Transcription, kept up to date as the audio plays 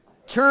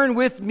Turn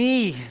with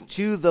me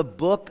to the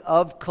book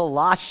of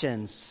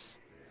Colossians.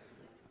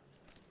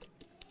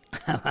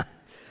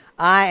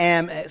 I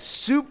am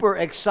super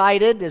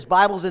excited. There's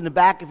Bibles in the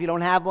back if you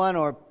don't have one,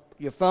 or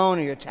your phone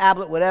or your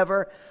tablet,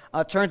 whatever.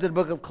 Turn to the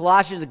book of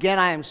Colossians. Again,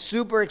 I am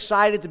super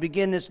excited to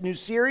begin this new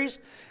series.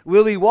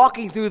 We'll be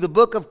walking through the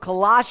book of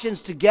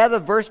Colossians together,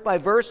 verse by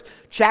verse,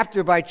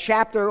 chapter by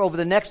chapter, over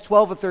the next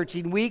 12 or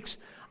 13 weeks.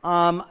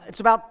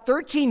 It's about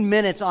 13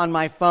 minutes on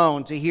my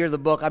phone to hear the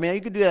book. I mean, you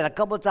can do that a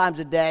couple of times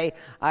a day.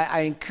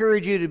 I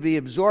encourage you to be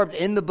absorbed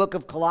in the book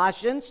of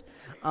Colossians.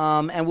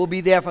 And we'll be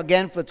there for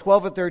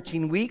 12 or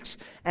 13 weeks.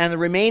 And the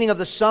remaining of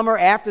the summer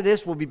after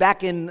this, we'll be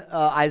back in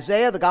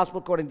Isaiah, the gospel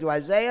according to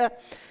Isaiah.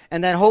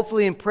 And then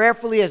hopefully and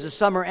prayerfully, as the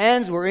summer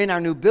ends, we're in our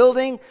new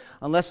building.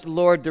 Unless the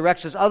Lord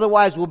directs us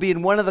otherwise, we'll be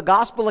in one of the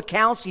gospel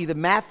accounts, either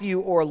Matthew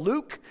or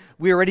Luke.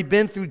 We've already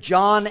been through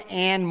John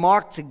and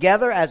Mark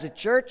together as a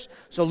church.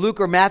 So Luke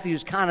or Matthew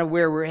is kind of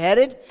where we're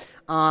headed.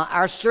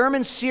 Our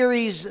sermon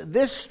series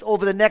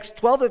over the next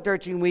 12 to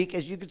 13 weeks,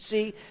 as you can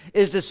see,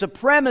 is the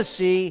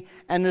supremacy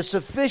and the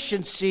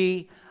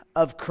sufficiency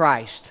of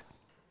Christ.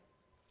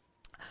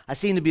 I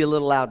seem to be a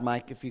little loud,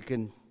 Mike. If you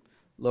can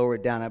lower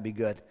it down, that'd be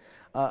good.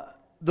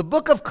 The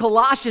book of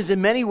Colossians,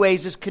 in many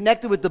ways, is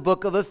connected with the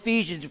book of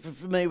Ephesians, if you're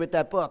familiar with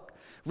that book.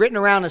 Written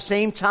around the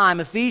same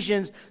time,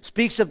 Ephesians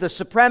speaks of the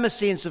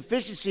supremacy and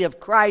sufficiency of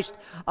Christ,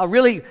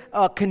 really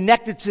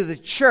connected to the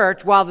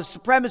church, while the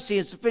supremacy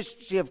and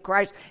sufficiency of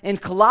Christ in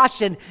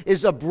Colossians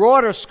is a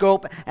broader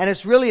scope, and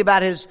it's really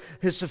about his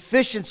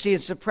sufficiency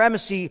and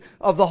supremacy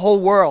of the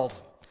whole world.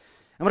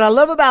 And what I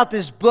love about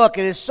this book,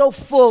 it is so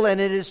full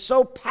and it is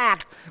so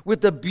packed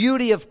with the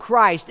beauty of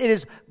Christ. It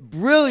is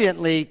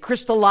brilliantly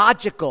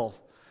Christological,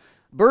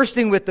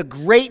 bursting with the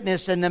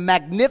greatness and the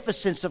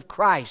magnificence of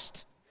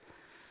Christ.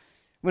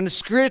 When the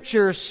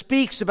Scripture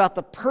speaks about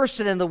the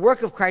person and the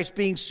work of Christ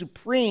being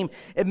supreme,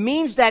 it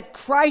means that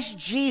Christ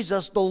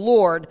Jesus, the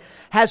Lord,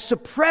 has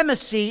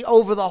supremacy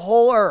over the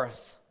whole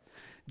earth.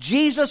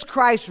 Jesus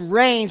Christ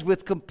reigns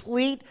with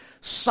complete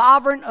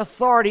sovereign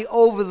authority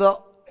over the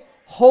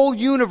whole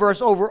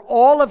universe, over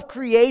all of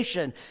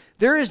creation.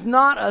 There is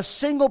not a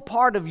single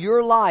part of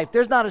your life,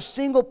 there's not a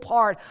single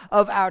part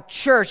of our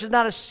church, there's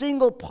not a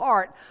single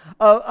part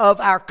of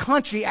our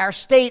country, our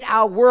state,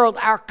 our world,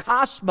 our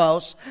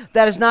cosmos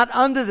that is not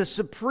under the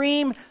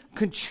supreme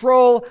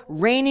control,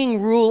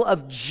 reigning rule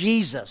of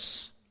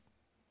Jesus.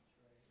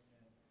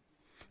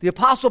 The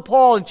Apostle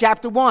Paul in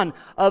chapter 1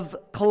 of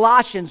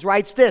Colossians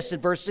writes this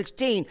in verse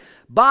 16,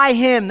 "By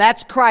him,"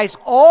 that's Christ,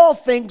 "all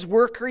things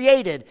were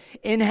created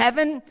in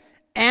heaven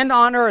and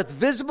on earth,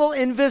 visible,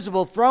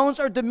 invisible, thrones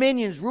or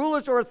dominions,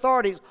 rulers or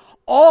authorities.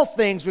 All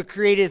things were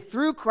created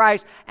through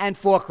Christ and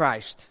for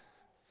Christ."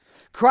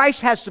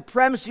 Christ has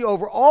supremacy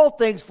over all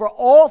things, for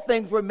all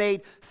things were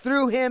made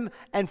through him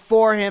and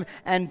for him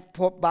and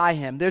by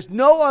him. There's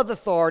no other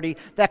authority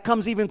that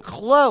comes even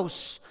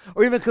close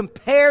or even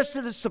compares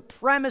to the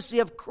supremacy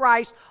of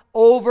Christ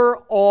over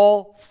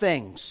all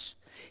things.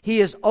 He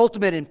is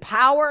ultimate in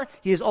power,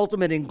 he is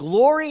ultimate in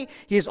glory,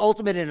 he is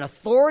ultimate in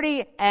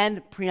authority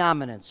and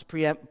prominence.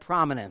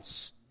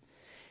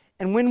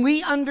 And when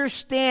we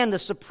understand the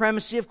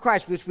supremacy of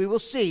Christ, which we will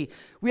see,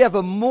 we have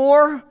a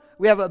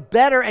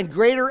better and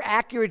greater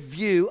accurate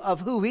view of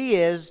who he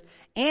is,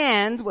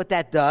 and what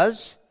that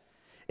does,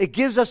 it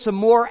gives us a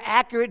more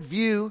accurate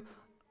view,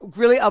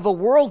 really, of a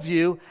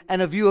worldview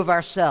and a view of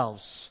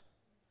ourselves.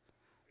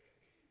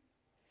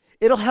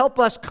 It'll help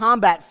us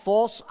combat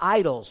false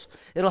idols.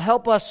 It'll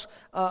help us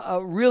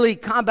really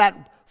combat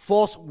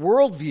false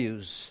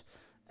worldviews.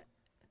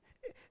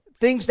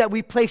 Things that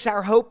we place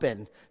our hope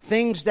in.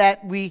 Things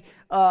that we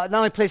not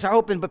only place our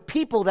hope in, but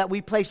people that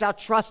we place our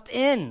trust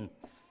in.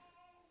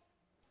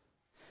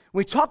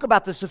 When we talk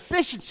about the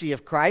sufficiency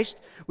of Christ,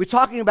 we're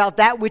talking about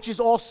that which is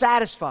all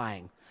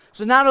satisfying.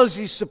 So not only is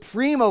he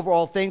supreme over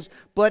all things,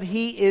 but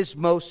he is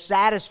most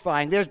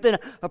satisfying. There's been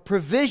a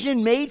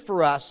provision made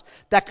for us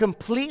that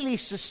completely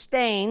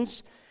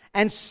sustains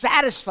and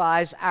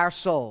satisfies our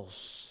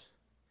souls.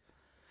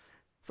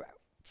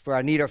 For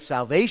our need of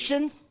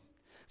salvation,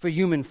 for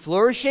human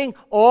flourishing,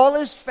 all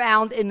is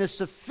found in the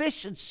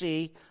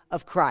sufficiency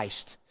of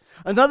Christ.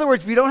 In other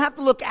words, we don't have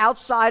to look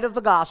outside of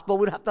the gospel.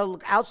 We don't have to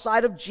look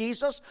outside of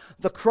Jesus,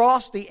 the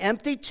cross, the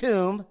empty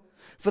tomb,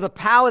 for the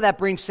power that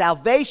brings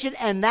salvation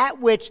and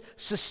that which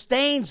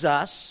sustains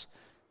us,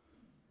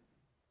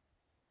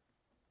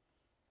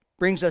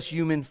 brings us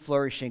human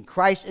flourishing.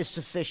 Christ is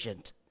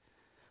sufficient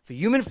for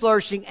human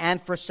flourishing and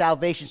for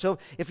salvation. So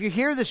if you're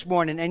here this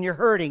morning and you're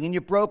hurting and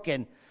you're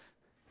broken,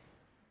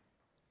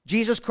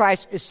 Jesus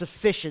Christ is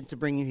sufficient to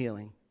bring you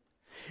healing.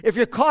 If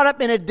you're caught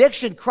up in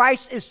addiction,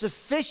 Christ is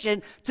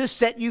sufficient to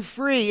set you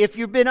free. If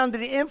you've been under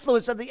the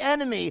influence of the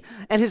enemy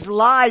and his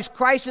lies,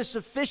 Christ is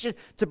sufficient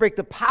to break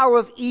the power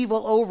of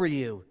evil over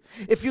you.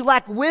 If you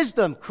lack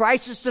wisdom,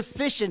 Christ is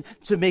sufficient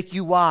to make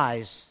you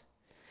wise.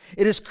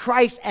 It is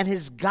Christ and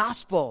his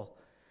gospel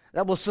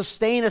that will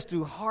sustain us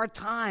through hard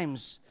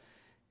times,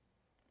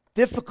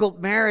 difficult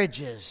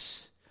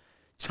marriages,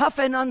 tough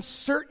and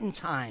uncertain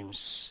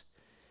times.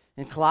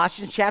 In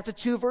Colossians chapter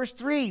 2, verse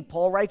 3,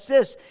 Paul writes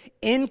this,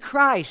 in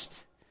Christ,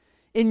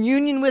 in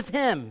union with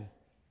him,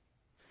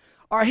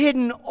 are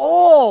hidden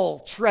all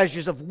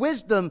treasures of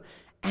wisdom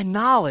and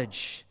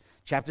knowledge.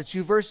 Chapter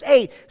 2, verse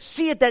 8,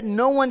 see it that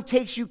no one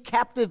takes you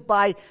captive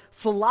by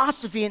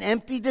philosophy and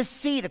empty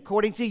deceit,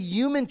 according to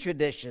human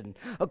tradition,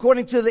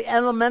 according to the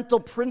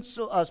elemental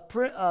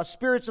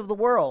spirits of the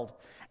world,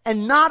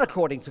 and not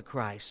according to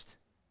Christ.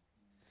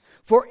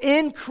 For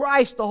in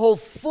Christ the whole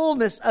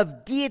fullness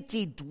of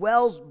deity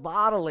dwells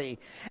bodily,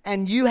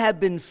 and you have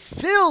been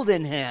filled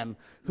in him,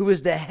 who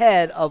is the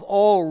head of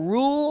all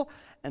rule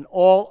and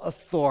all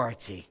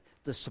authority.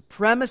 The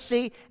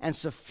supremacy and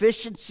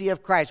sufficiency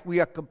of Christ. We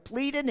are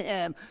complete in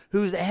him,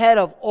 who is the head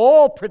of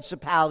all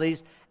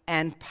principalities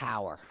and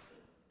power.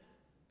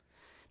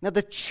 Now,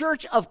 the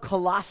church of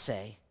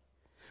Colossae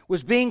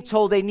was being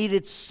told they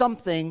needed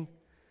something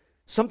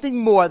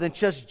more than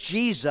just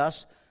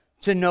Jesus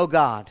to know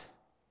God.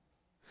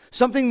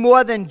 Something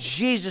more than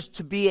Jesus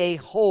to be a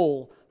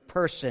whole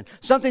person.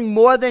 Something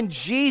more than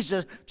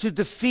Jesus to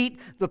defeat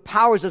the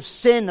powers of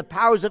sin, the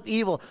powers of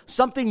evil.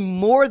 Something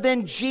more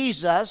than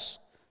Jesus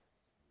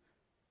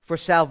for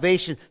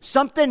salvation.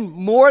 Something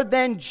more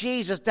than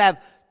Jesus to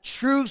have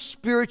true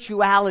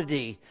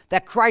spirituality,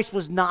 that Christ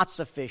was not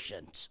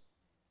sufficient.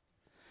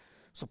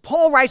 So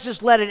Paul writes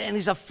this letter, and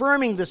he's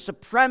affirming the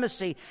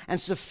supremacy and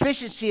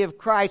sufficiency of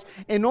Christ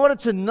in order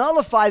to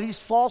nullify these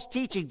false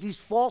teachings, these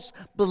false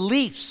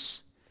beliefs.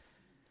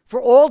 For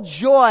all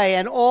joy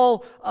and all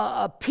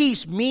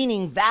peace,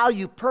 meaning,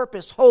 value,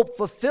 purpose, hope,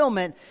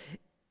 fulfillment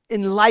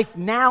in life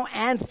now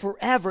and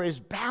forever is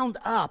bound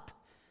up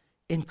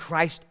in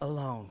Christ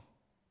alone.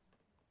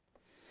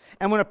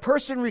 And when a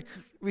person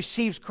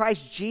receives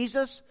Christ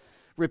Jesus,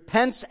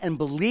 repents and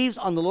believes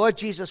on the Lord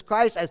Jesus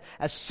Christ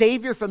as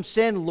Savior from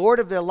sin, Lord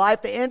of their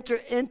life, they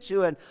enter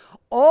into an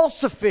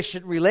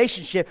all-sufficient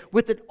relationship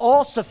with an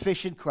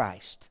all-sufficient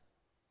Christ.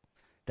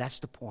 That's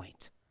the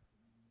point.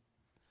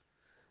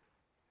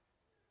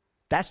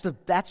 That's the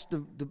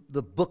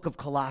book of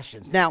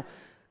Colossians. Now,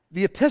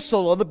 the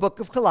epistle or the book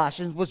of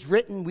Colossians was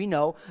written, we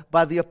know,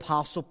 by the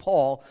Apostle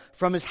Paul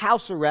from his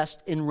house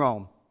arrest in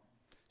Rome,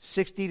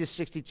 60 to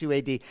 62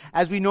 AD.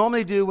 As we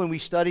normally do when we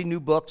study new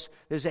books,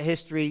 there's a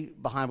history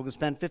behind. We're going to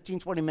spend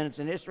 15, 20 minutes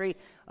in history.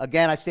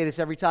 Again, I say this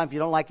every time. If you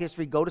don't like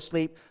history, go to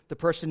sleep. The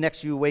person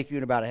next to you will wake you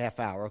in about a half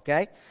hour,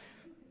 okay?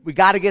 We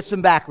got to get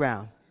some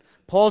background.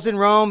 Paul's in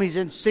Rome. He's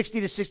in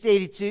 60 to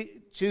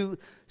 62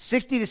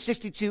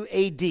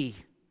 AD.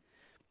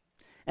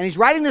 And he's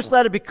writing this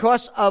letter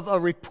because of a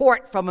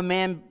report from a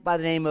man by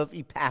the name of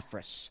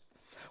Epaphras.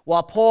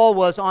 While Paul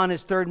was on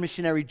his third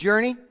missionary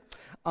journey,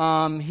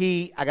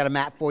 I got a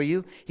map for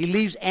you. He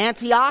leaves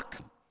Antioch.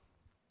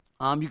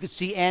 You can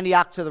see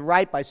Antioch to the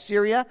right by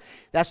Syria.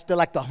 That's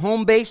like the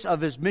home base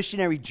of his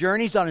missionary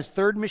journey. He's on his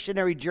third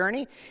missionary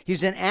journey.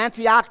 He's in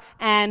Antioch,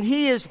 and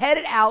he is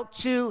headed out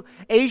to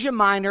Asia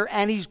Minor,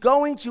 and he's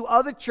going to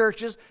other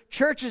churches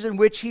in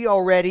which he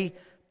already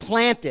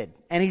planted.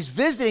 And he's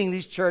visiting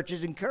these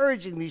churches,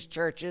 encouraging these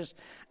churches,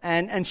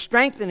 and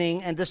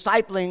strengthening and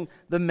discipling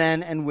the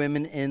men and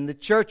women in the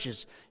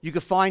churches. You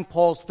can find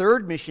Paul's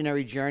third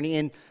missionary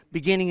journey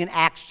beginning in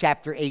Acts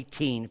chapter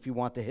 18, if you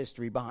want the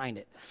history behind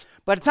it.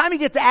 By the time you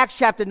get to Acts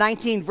chapter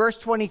 19, verse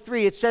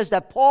 23, it says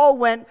that Paul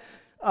went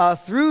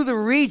through the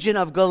region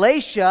of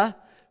Galatia,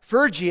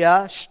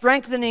 Phrygia,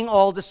 strengthening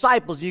all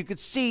disciples. You could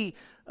see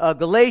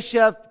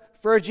Galatia,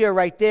 Phrygia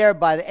right there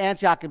by the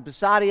Antioch and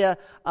Pisidia.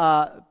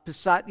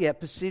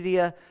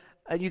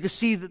 You can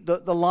see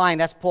the line.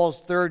 That's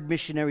Paul's third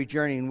missionary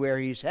journey and where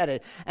he's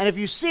headed. And if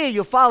you see it,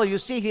 you'll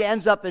see he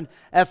ends up in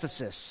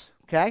Ephesus.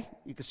 Okay?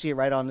 You can see it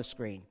right on the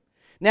screen.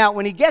 Now,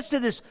 when he gets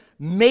to this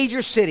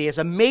major city, it's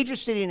a major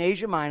city in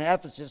Asia Minor,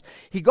 Ephesus,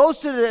 he goes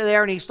to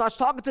there and he starts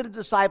talking to the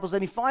disciples,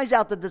 and he finds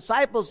out the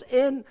disciples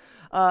in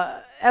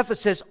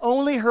Ephesus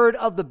only heard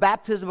of the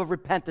baptism of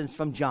repentance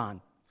from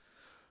John.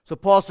 So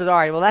Paul said, all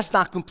right, well, that's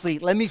not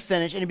complete. Let me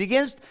finish. And he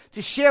begins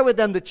to share with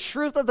them the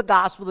truth of the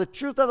gospel, the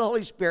truth of the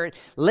Holy Spirit,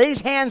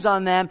 lays hands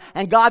on them,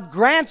 and God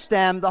grants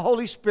them the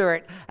Holy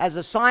Spirit as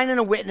a sign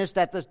and a witness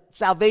that the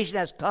salvation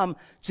has come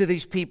to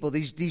these people,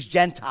 these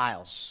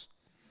Gentiles.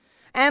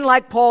 And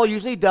like Paul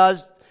usually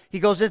does, he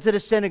goes into the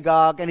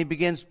synagogue and he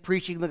begins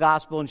preaching the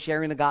gospel and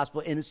sharing the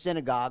gospel in the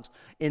synagogues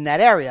in that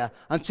area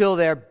until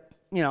they're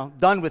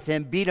done with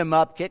him, beat him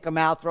up, kick him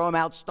out, throw him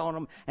out, stone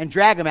him, and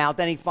drag him out.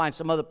 Then he finds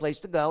some other place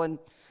to go. And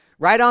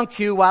right on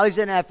cue, while he's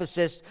in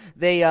Ephesus,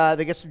 they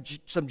get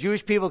some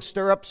Jewish people to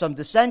stir up some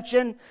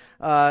dissension.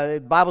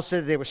 The Bible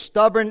says they were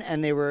stubborn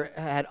and they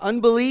had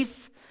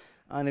unbelief.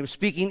 And they were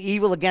speaking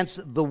evil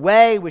against the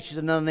way, which is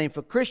another name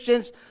for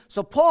Christians.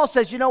 So Paul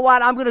says, you know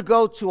what? I'm going to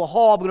go to a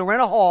hall. I'm going to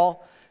rent a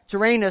hall.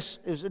 Tyrannus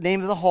is the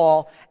name of the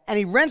hall. And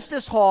he rents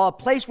this hall, a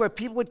place where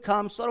people would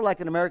come, sort of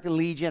like an American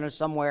Legion or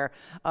somewhere,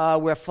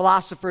 where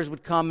philosophers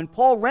would come. And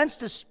Paul rents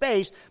this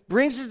space,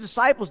 brings his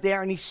disciples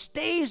there, and he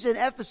stays in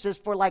Ephesus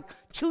for like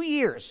 2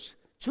 years,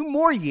 2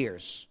 more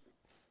years.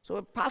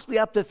 So possibly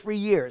up to 3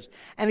 years.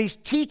 And he's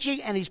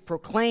teaching and he's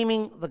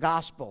proclaiming the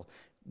gospel.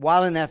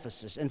 while in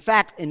Ephesus. In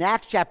fact, in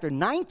Acts chapter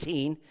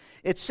 19,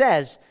 it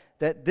says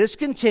that this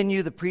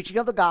continued, the preaching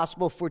of the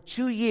gospel, for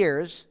 2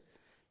 years,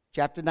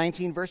 chapter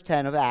 19, verse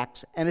 10 of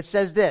Acts, and it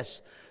says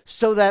this,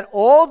 so that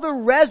all the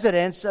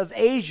residents of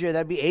Asia,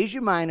 that'd be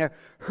Asia Minor,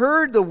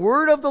 heard the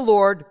word of the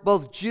Lord,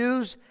 both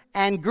Jews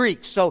and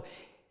Greeks. So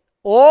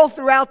all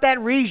throughout that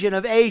region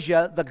of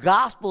Asia, the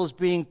gospel is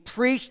being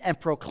preached and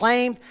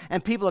proclaimed,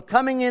 and people are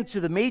coming into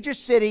the major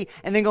city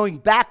and then going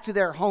back to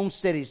their home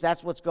cities.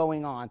 That's what's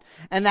going on.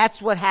 And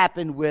that's what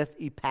happened with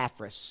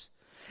Epaphras.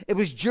 It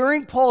was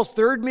during Paul's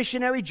third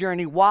missionary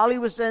journey, while he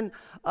was in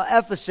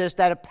Ephesus,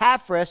 that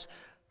Epaphras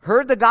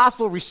heard the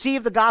gospel,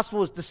 received the gospel,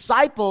 was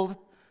discipled,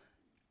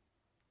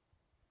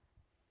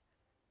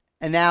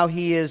 and now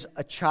he is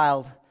a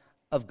child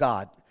of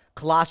God.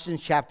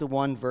 Colossians chapter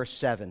 1, verse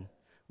 7.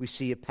 We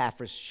see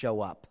Epaphras show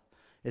up.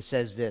 It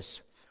says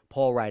this,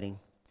 Paul writing,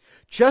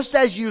 just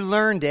as you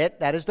learned it,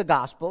 that is the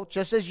gospel,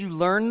 just as you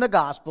learned the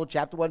gospel,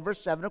 chapter 1,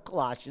 verse 7 of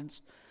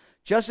Colossians,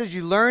 just as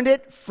you learned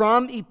it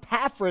from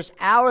Epaphras,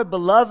 our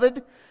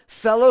beloved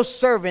fellow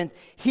servant,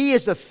 he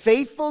is a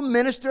faithful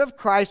minister of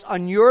Christ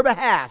on your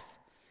behalf.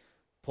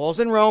 Paul's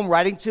in Rome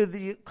writing to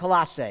the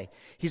Colossae.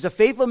 He's a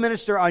faithful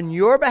minister on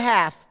your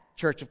behalf,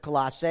 Church of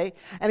Colossae,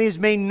 and he has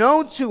made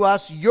known to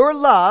us your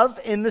love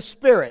in the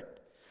Spirit.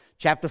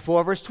 Chapter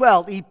 4, verse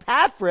 12,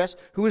 Epaphras,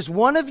 who is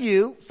one of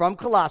you from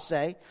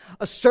Colossae,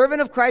 a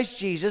servant of Christ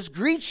Jesus,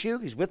 greets you,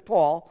 he's with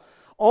Paul,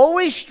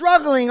 always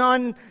struggling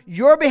on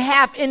your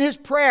behalf in his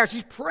prayers.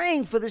 He's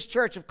praying for this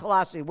church of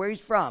Colossae, where he's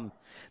from,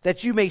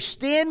 that you may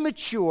stand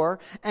mature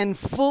and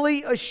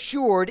fully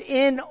assured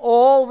in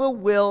all the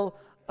will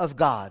of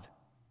God.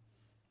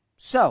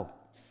 So,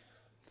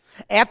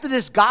 after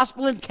this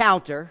gospel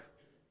encounter,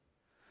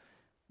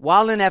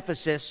 while in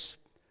Ephesus,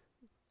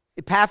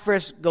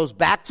 Epaphras goes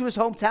back to his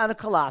hometown of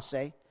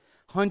Colossae,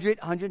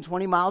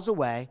 120 miles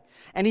away,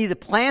 and either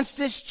plants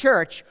this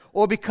church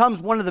or becomes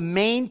one of the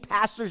main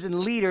pastors and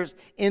leaders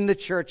in the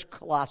church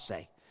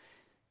Colossae.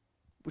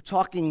 We're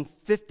talking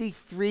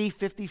 53,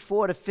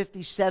 54 to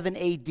 57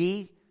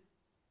 AD.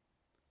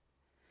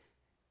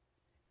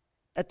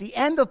 At the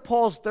end of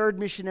Paul's third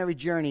missionary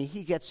journey,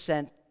 he gets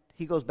sent,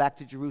 he goes back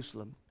to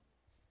Jerusalem.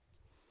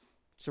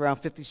 It's around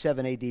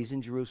 57 AD, he's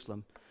in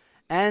Jerusalem.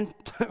 And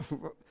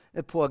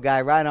the poor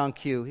guy, right on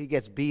cue, he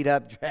gets beat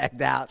up,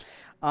 dragged out,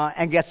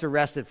 and gets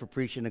arrested for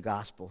preaching the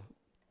gospel.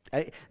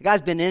 The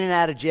guy's been in and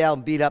out of jail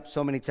and beat up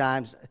so many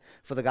times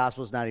for the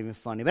gospel, it's not even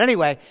funny. But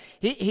anyway,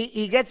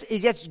 he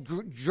gets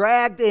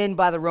dragged in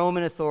by the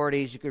Roman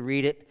authorities. You could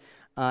read it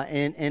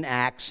in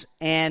Acts,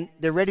 and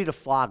they're ready to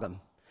flog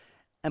him.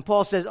 And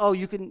Paul says, "Oh,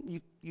 you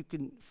can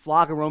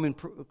flog a Roman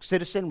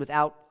citizen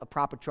without a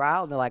proper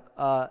trial?" And they're like,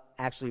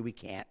 "Actually, we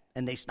can't."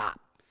 And they stop.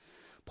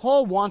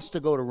 Paul wants to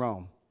go to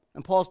Rome.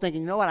 And Paul's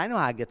thinking, you know what, I know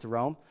how to get to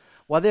Rome.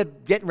 While they're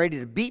getting ready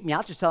to beat me,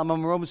 I'll just tell them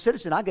I'm a Roman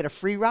citizen. I'll get a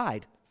free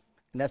ride.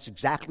 And that's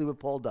exactly what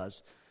Paul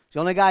does. He's the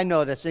only guy I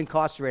know that's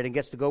incarcerated and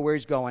gets to go where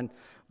he's going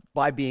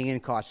by being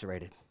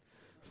incarcerated.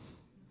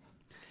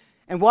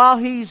 And while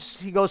he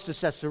goes to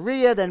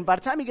Caesarea, then by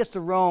the time he gets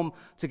to Rome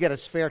to get a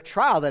fair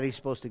trial that he's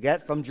supposed to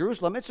get from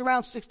Jerusalem, it's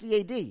around 60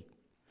 AD.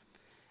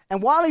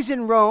 And while he's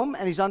in Rome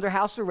and he's under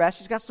house arrest,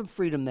 he's got some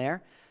freedom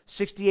there,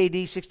 60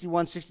 AD,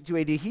 61, 62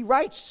 AD, he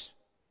writes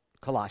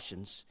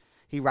Colossians.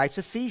 He writes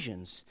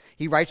Ephesians.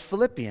 He writes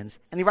Philippians.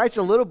 And he writes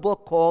a little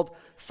book called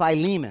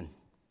Philemon.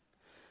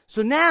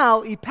 So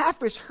now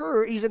Epaphras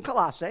he's in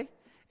Colossae.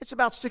 It's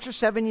about 6 or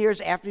 7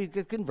 years after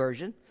his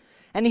conversion.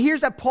 And he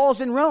hears that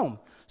Paul's in Rome.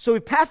 So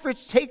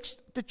Epaphras takes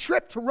the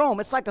trip to Rome.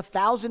 It's like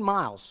 1,000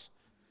 miles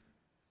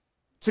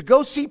to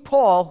go see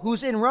Paul,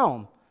 who's in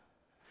Rome.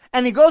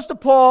 And he goes to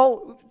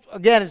Paul.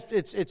 Again,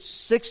 it's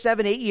 6,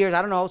 7, 8 years,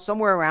 I don't know,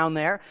 somewhere around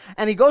there.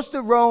 And he goes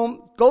to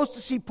Rome, goes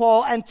to see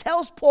Paul, and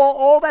tells Paul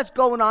all that's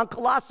going on in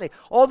Colossae,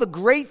 all the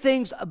great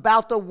things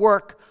about the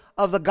work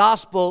of the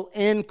gospel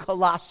in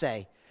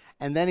Colossae.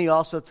 And then he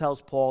also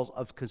tells Paul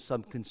of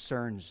some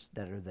concerns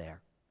that are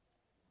there.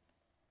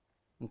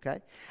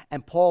 Okay?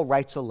 And Paul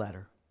writes a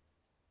letter,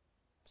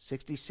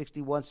 60,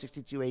 61,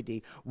 62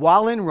 AD,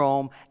 while in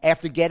Rome,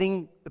 after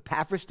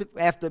Epaphras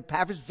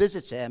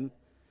visits him,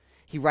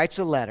 he writes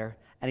a letter,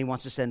 and he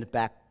wants to send it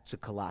back to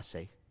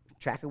Colossae.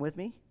 Tracking with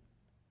me?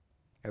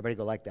 Everybody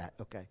go like that.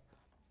 Okay.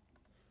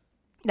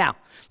 Now,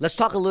 let's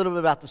talk a little bit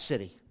about the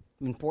city.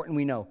 Important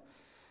we know.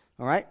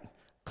 All right?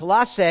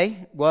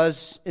 Colossae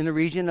was in the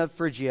region of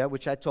Phrygia,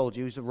 which I told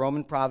you is the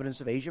Roman province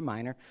of Asia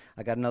Minor.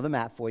 I got another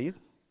map for you.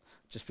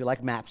 Just feel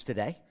like maps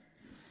today.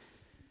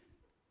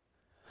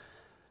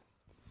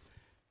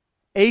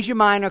 Asia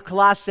Minor,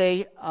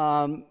 Colossae,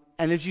 and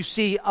as you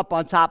see up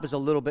on top is a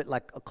little bit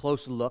like a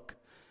closer look.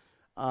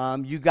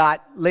 You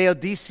got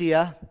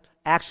Laodicea,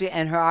 actually,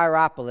 and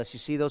Hierapolis. You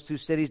see those two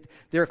cities?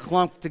 They're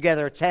clumped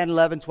together, 10,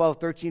 11, 12,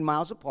 13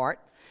 miles apart.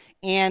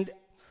 And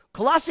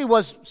Colossae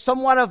was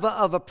somewhat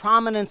of a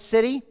prominent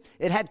city.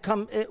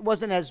 It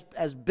wasn't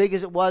as big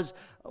as it was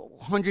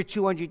 100,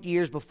 200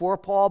 years before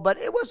Paul, but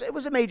it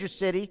was a major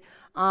city.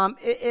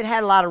 It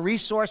had a lot of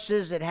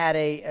resources. It had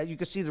you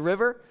could see the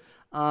river.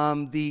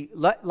 the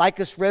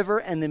Lycus River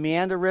and the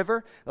Meander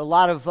River. A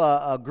lot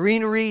of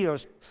greenery, or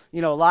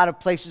a lot of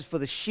places for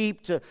the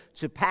sheep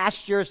to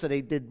pasture, so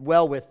they did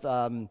well with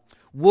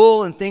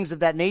wool and things of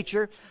that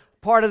nature.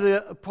 Part of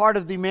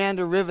the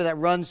Meander River that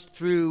runs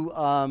through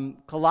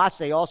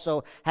Colossae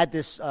also had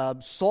this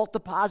salt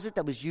deposit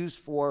that was used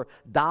for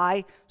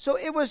dye. So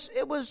it was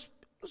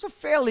a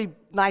fairly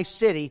nice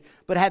city,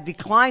 but had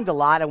declined a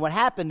lot. And what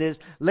happened is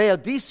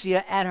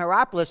Laodicea and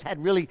Hierapolis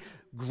had really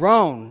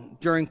grown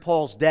during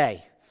Paul's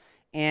day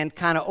and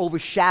kind of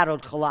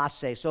overshadowed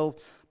Colossae. So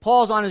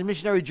Paul's on his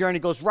missionary journey,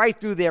 goes right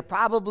through there,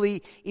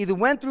 probably either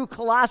went through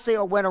Colossae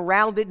or went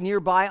around it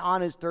nearby on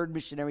his third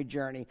missionary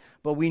journey.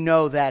 But we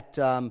know that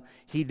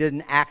he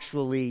didn't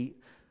actually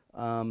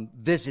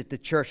visit the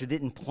church, or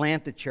didn't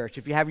plant the church.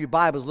 If you have your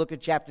Bibles, look at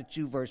chapter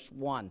 2, verse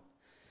 1.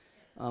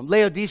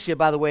 Laodicea,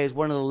 by the way, is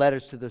one of the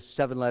letters to the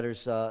 7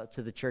 letters to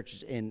the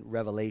churches in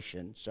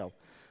Revelation. So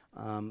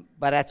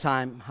by that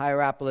time,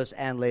 Hierapolis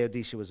and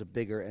Laodicea was a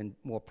bigger and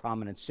more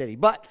prominent city.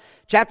 But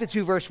chapter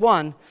 2, verse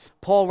 1,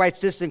 Paul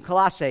writes this in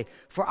Colossae: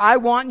 "For I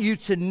want you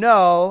to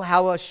know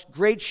how a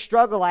great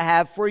struggle I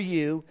have for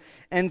you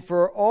and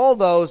for all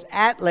those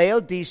at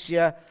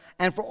Laodicea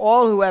and for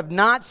all who have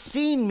not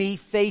seen me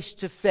face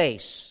to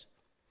face."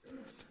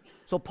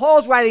 So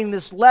Paul's writing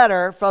this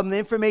letter from the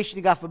information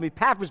he got from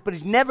Epaphras, but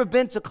he's never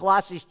been to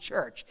Colossae's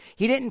church.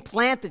 He didn't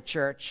plant the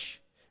church.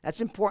 That's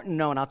important to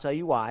know, and I'll tell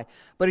you why.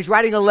 But he's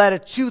writing a letter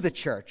to the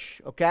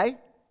church, okay?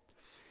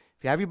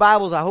 If you have your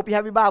Bibles, I hope you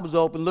have your Bibles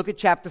open. Look at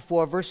chapter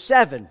 4, verse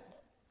 7.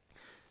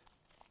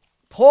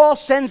 Paul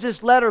sends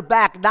this letter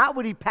back, not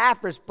with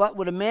Epaphras, but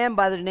with a man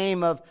by the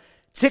name of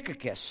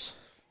Tychicus.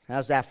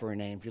 How's that for a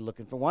name, if you're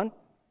looking for one?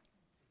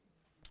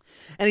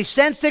 And he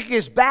sends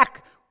Tychicus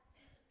back.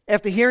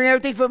 After hearing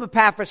everything from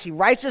Epaphras, he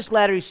writes this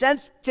letter. He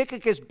sends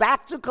Tychicus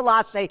back to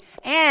Colossae,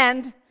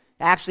 and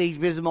actually he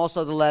gives him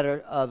also the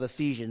letter of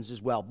Ephesians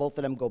as well. Both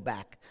of them go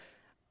back.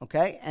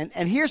 Okay?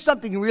 And here's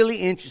something really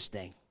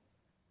interesting.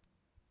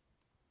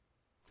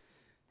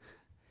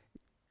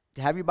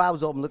 Have your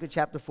Bibles open. Look at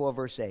chapter 4,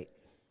 verse 8.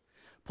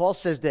 Paul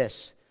says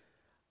this: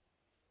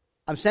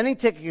 "I'm sending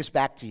Tychicus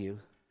back to you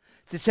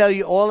to tell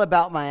you all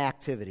about my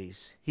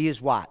activities. He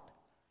is what?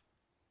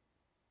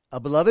 A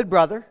beloved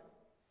brother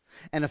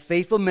and a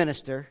faithful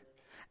minister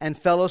and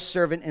fellow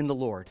servant in the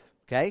Lord."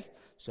 Okay?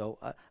 So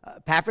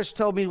Epaphras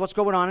told me what's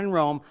going on in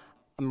Rome.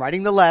 I'm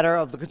writing the letter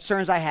of the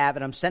concerns I have,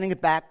 and I'm sending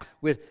it back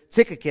with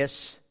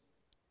Tychicus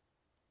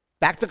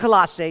back to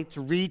Colossae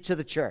to read to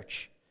the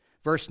church.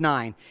 Verse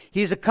 9.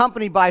 He is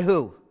accompanied by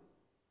who?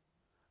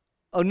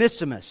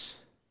 Onesimus.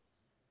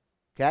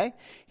 Okay?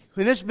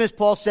 Onesimus,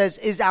 Paul says,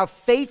 is our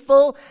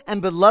faithful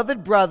and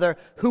beloved brother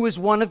who is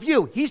one of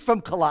you. He's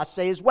from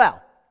Colossae as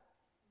well.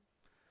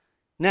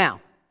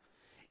 Now,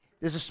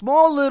 there's a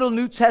small little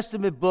New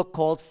Testament book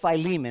called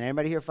Philemon.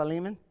 Anybody hear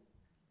Philemon?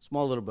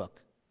 Small little book.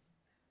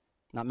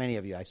 Not many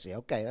of you, I see.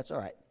 Okay, that's all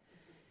right.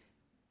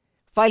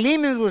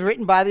 Philemon was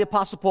written by the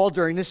Apostle Paul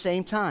during the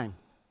same time.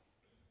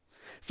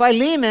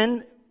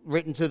 Philemon,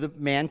 written to the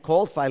man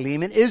called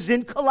Philemon, is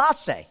in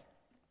Colossae.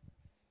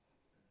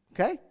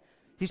 Okay?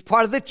 He's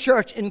part of the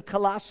church in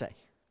Colossae.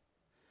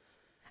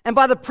 And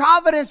by the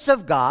providence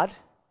of God,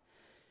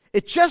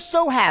 it just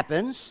so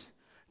happens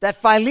that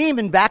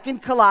Philemon, back in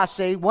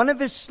Colossae, one of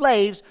his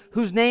slaves,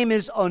 whose name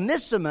is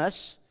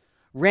Onesimus,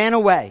 ran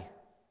away.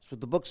 That's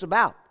what the book's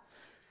about.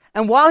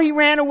 And while he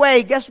ran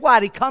away, guess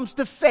what? He comes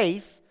to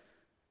faith,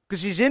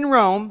 because he's in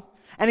Rome,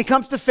 and he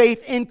comes to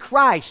faith in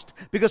Christ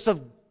because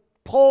of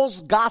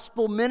Paul's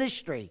gospel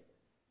ministry.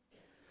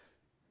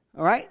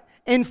 All right?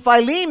 In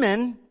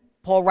Philemon,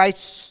 Paul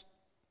writes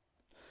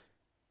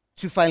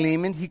to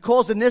Philemon, he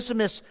calls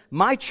Onesimus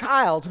my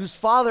child, whose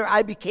father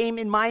I became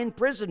in my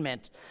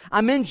imprisonment.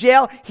 I'm in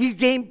jail. He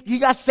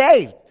got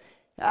saved.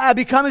 I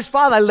become his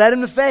father. I led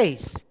him to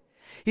faith.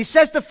 He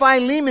says to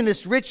Philemon,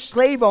 this rich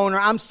slave owner,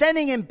 I'm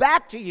sending him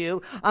back to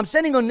you. I'm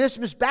sending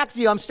Onesimus back to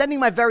you. I'm sending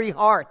my very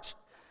heart.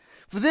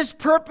 For this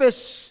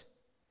purpose,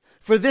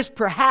 for this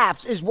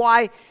perhaps, is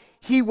why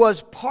he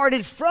was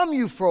parted from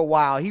you for a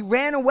while. He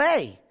ran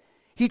away.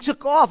 He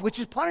took off, which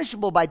is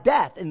punishable by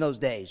death in those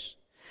days,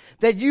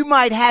 that you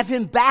might have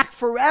him back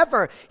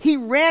forever. He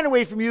ran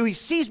away from you. He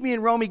sees me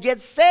in Rome. He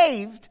gets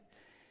saved.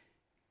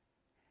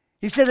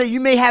 He said that you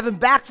may have him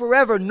back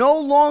forever, no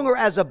longer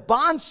as a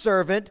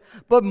bondservant,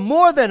 but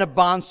more than a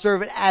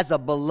bondservant, as a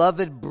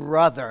beloved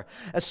brother,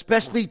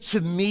 especially to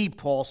me,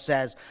 Paul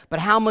says, but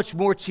how much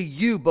more to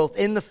you, both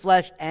in the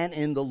flesh and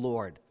in the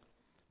Lord.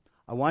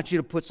 I want you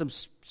to put some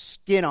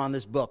skin on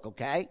this book,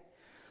 okay?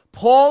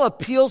 Paul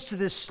appeals to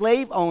this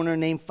slave owner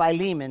named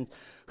Philemon,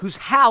 whose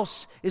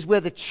house is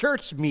where the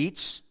church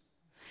meets.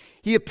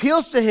 He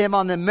appeals to him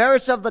on the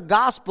merits of the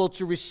gospel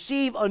to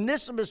receive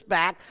Onesimus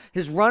back,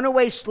 his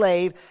runaway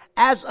slave,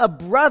 as a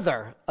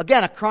brother.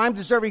 Again, a crime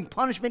deserving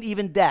punishment,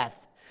 even death.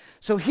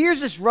 So here's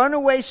this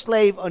runaway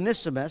slave,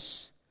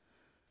 Onesimus,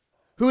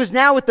 who is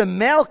now with the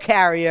mail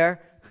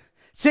carrier,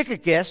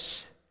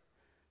 Tychicus,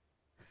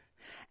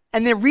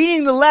 and they're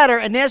reading the letter,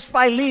 and there's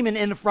Philemon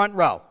in the front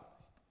row.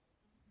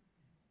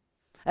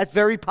 That's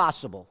very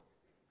possible.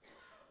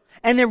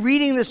 And they're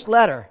reading this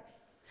letter.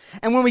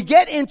 And when we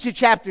get into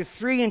chapter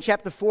 3 and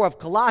chapter 4 of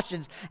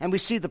Colossians, and we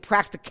see the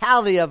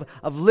practicality of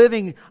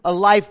living a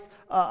life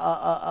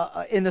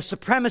in the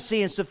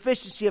supremacy and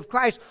sufficiency of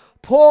Christ,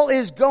 Paul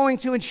is going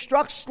to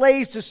instruct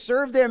slaves to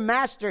serve their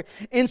master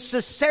in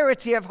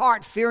sincerity of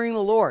heart, fearing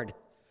the Lord.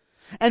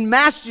 And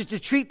masters to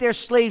treat their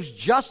slaves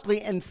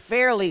justly and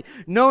fairly,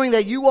 knowing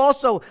that you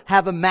also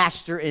have a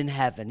master in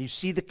heaven. You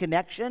see the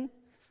connection?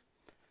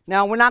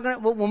 Now,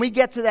 when we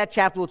get to that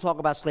chapter, we'll talk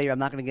about slavery. I'm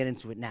not going to get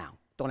into it now.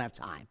 Don't have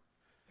time.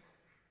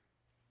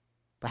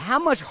 But how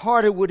much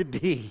harder would it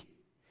be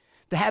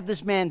to have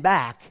this man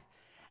back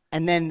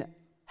and then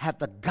have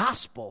the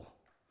gospel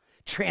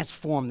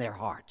transform their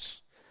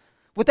hearts?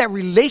 What that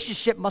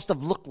relationship must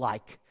have looked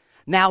like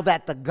now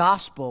that the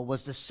gospel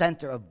was the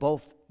center of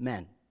both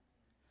men.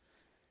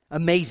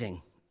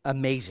 Amazing,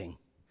 amazing.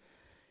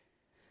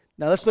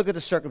 Now let's look at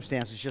the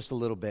circumstances just a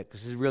little bit,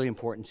 because this is really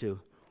important too.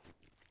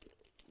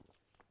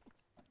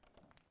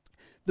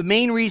 The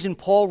main reason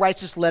Paul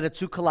writes this letter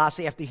to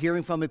Colossae after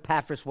hearing from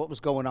Epaphras what was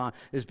going on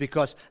is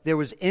because there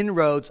was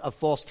inroads of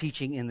false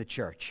teaching in the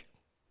church.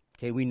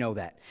 Okay, we know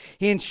that.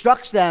 He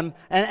instructs them,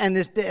 and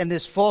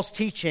this false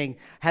teaching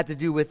had to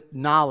do with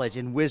knowledge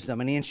and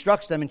wisdom. And he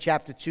instructs them in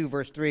chapter 2,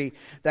 verse 3,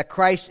 that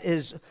Christ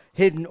has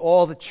hidden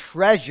all the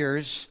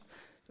treasures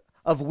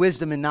of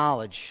wisdom and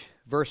knowledge.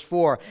 Verse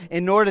 4,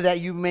 in order that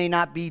you may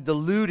not be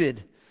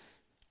delude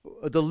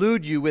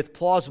you with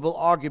plausible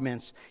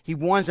arguments. He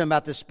warns them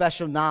about this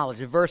special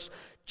knowledge. In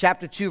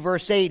chapter 2,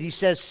 verse 8, he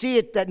says, see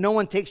it that no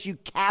one takes you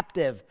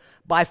captive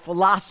by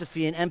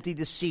philosophy and empty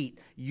deceit,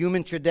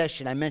 human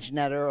tradition, I mentioned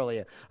that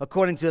earlier,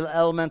 according to the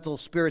elemental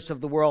spirits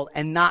of the world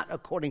and not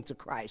according to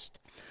Christ.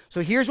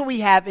 So here's what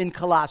we have in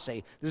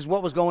Colossae. This is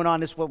what was going on.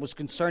 This is what was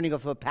concerning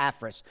of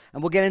Epaphras.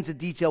 And we'll get into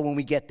detail when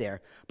we get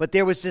there. But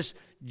there was this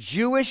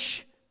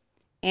Jewish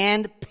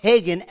and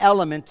pagan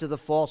element to the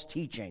false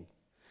teaching.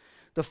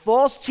 The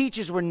false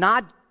teachers were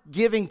not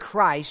giving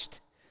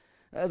Christ,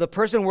 the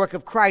person and work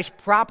of Christ,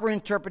 proper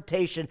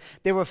interpretation.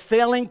 They were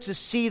failing to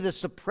see the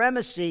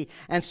supremacy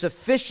and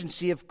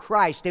sufficiency of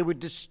Christ. They were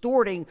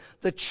distorting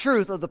the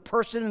truth of the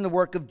person and the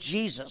work of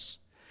Jesus.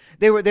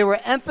 They were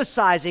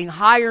emphasizing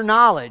higher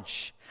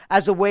knowledge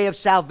as a way of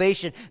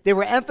salvation. They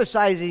were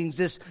emphasizing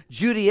this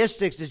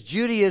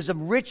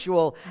Judaism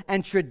ritual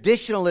and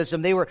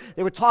traditionalism. They were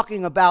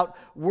talking about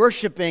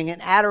worshiping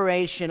and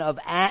adoration of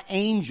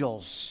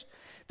angels.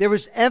 There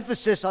was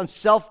emphasis on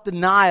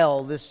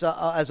self-denial, this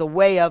as a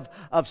way of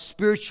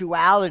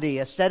spirituality,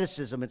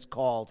 asceticism. It's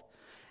called.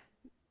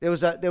 I'm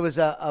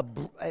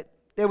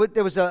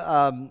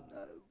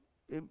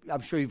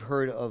sure you've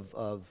heard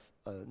of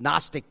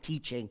Gnostic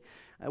teaching.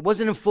 It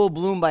wasn't in full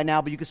bloom by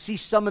now, but you could see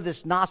some of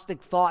this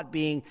Gnostic thought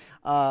being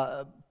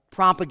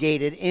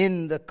propagated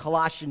in the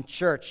Colossian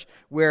church,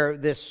 where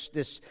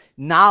this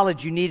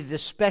knowledge, you needed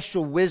this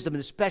special wisdom,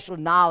 this special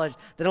knowledge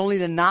that only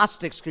the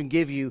Gnostics can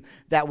give you,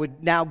 that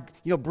would now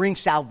bring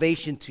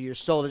salvation to your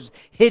soul. There's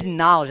hidden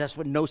knowledge. That's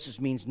what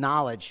gnosis means,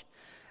 knowledge.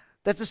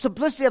 That the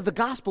simplicity of the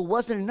gospel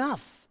wasn't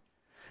enough.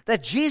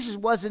 That Jesus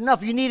wasn't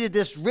enough. You needed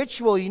this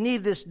ritual. You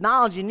needed this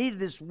knowledge. You needed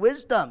this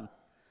wisdom.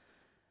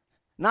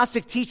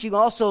 Gnostic teaching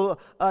also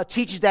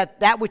teaches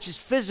that which is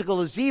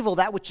physical is evil,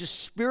 that which is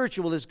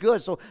spiritual is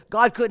good. So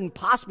God couldn't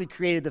possibly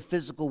create the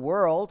physical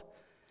world.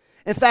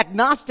 In fact,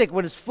 Gnostic,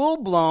 when it's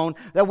full-blown,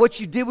 that what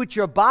you did with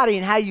your body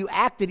and how you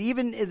acted,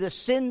 even the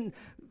sin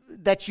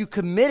that you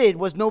committed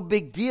was no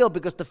big deal,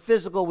 because the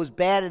physical was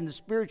bad and the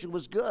spiritual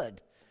was good.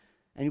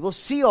 And we'll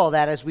see all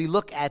that as we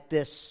look at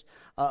this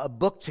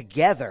book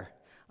together.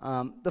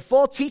 The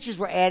false teachers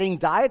were adding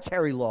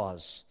dietary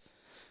laws.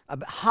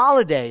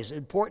 Holidays,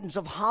 importance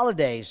of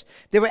holidays.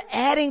 They were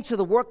adding to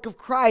the work of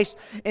Christ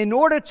in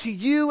order to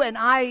you and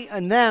I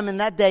and them in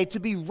that day to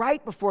be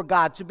right before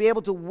God, to be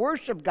able to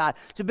worship God,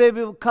 to be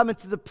able to come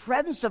into the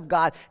presence of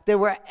God. They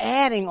were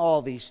adding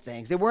all these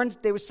things. They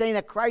were saying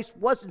that Christ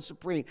wasn't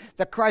supreme,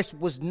 that Christ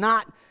was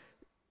not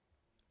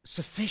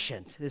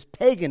sufficient. There's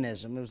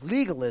paganism, there was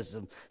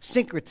legalism,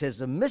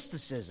 syncretism,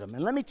 mysticism.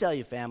 And let me tell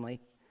you,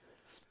 family,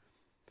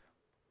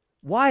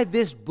 why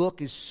this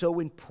book is so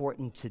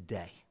important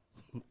today.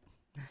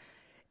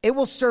 It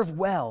will serve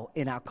well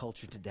in our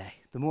culture today.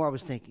 The more I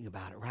was thinking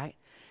about it, right?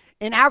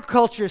 In our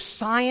culture,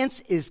 science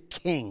is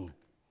king.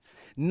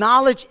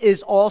 Knowledge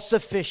is all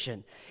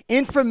sufficient.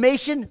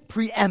 Information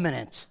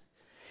preeminent.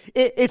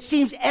 It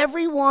seems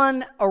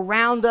everyone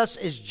around us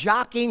is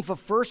jockeying for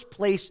first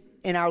place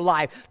in our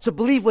life, to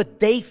believe what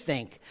they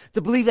think,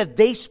 to believe that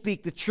they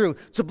speak the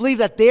truth, to believe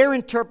that their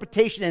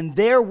interpretation and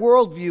their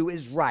worldview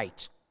is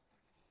right.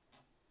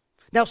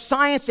 Now,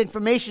 science,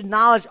 information,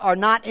 knowledge are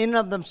not in and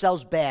of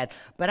themselves bad,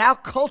 but our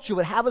culture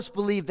would have us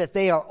believe that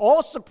they are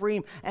all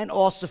supreme and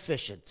all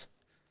sufficient.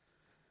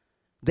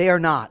 They are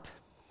not.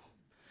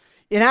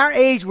 In our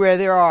age where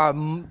there are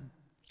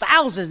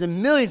thousands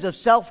and millions of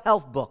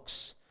self-help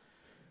books,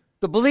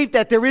 the belief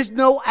that there is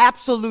no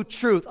absolute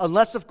truth,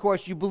 unless, of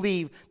course, you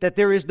believe that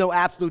there is no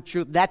absolute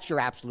truth, that's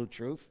your absolute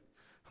truth,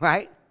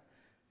 right?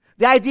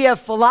 The idea of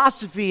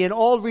philosophy and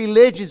all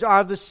religions are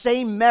of the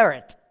same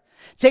merit.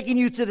 taking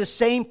you to the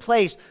same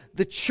place.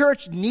 The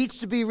church needs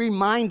to be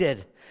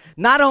reminded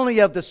not only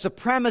of the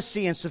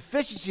supremacy and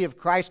sufficiency of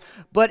Christ,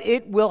 but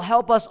it will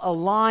help us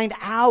align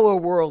our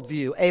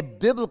worldview, a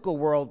biblical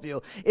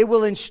worldview. It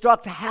will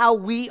instruct how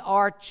we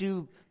are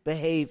to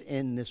behave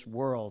in this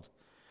world.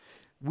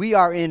 We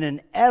are in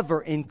an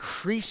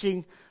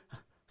ever-increasing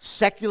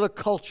secular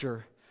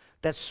culture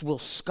that will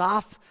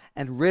scoff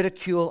and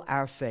ridicule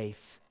our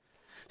faith.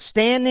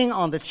 Standing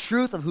on the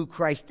truth of who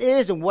Christ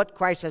is and what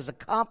Christ has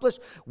accomplished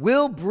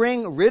will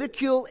bring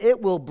ridicule.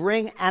 It will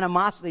bring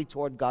animosity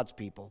toward God's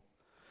people.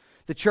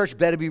 The church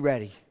better be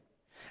ready.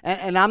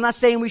 And I'm not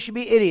saying we should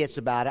be idiots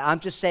about it.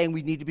 I'm just saying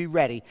we need to be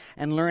ready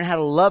and learn how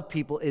to love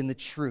people in the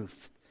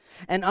truth.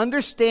 And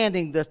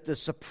understanding the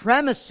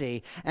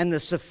supremacy and the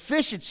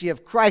sufficiency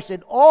of Christ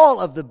and all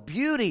of the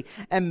beauty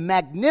and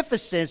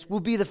magnificence will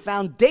be the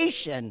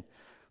foundation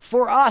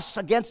for us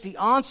against the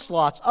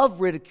onslaughts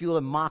of ridicule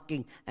and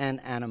mocking and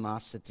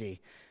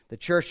animosity. The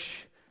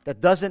church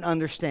that doesn't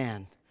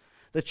understand,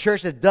 the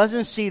church that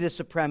doesn't see the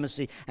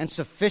supremacy and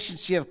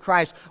sufficiency of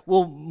Christ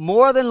will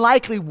more than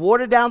likely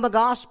water down the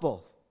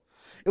gospel.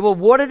 It will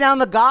water down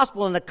the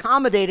gospel and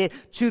accommodate it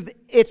to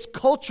its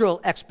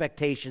cultural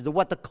expectations, to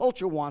what the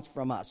culture wants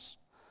from us.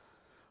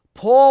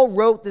 Paul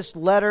wrote this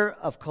letter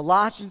of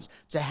Colossians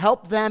to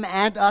help them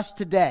and us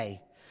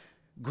today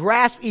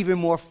grasp even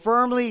more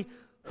firmly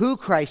who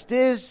Christ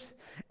is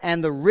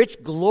and the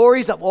rich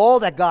glories of all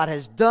that God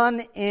has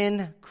done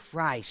in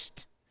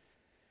Christ.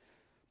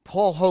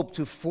 Paul hoped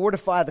to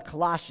fortify the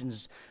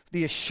Colossians,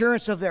 the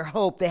assurance of their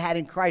hope they had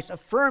in Christ,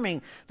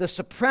 affirming the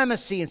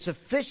supremacy and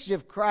sufficiency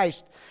of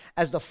Christ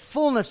as the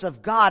fullness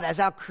of God, as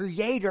our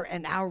Creator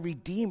and our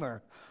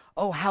Redeemer.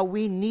 Oh, how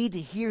we need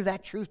to hear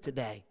that truth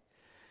today.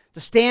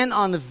 To stand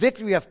on the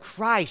victory of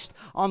Christ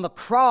on the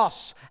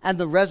cross and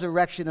the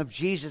resurrection of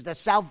Jesus. That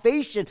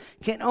salvation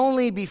can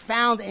only be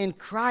found in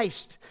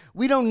Christ.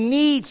 We don't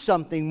need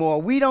something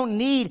more. We don't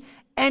need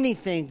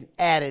anything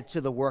added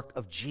to the work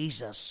of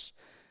Jesus.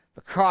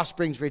 The cross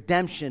brings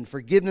redemption,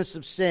 forgiveness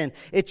of sin.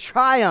 It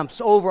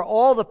triumphs over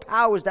all the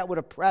powers that would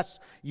oppress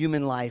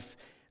human life.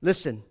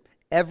 Listen,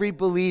 every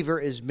believer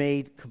is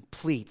made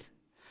complete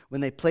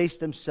when they place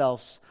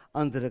themselves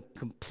under the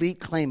complete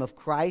claim of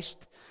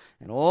Christ,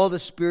 and all the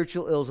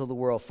spiritual ills of the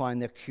world find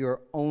their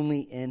cure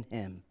only in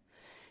Him.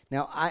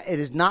 Now, it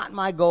is not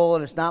my goal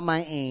and it's not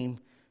my aim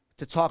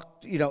to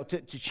talk,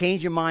 to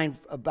change your mind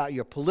about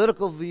your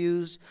political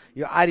views,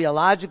 your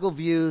ideological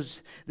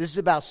views. This is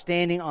about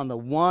standing on the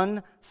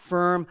one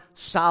firm,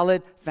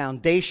 solid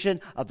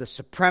foundation of the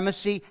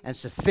supremacy and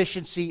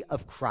sufficiency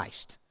of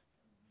Christ.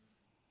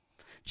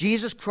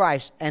 Jesus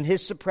Christ and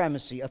His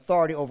supremacy,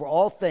 authority over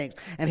all things,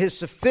 and His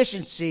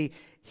sufficiency,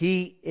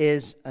 He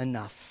is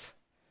enough.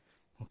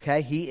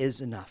 Okay? He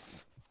is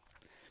enough.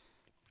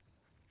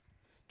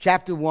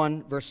 Chapter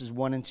 1, verses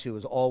 1 and 2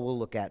 is all we'll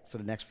look at for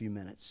the next few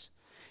minutes.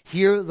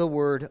 Hear the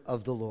word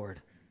of the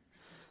Lord.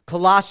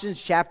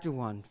 Colossians chapter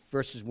 1,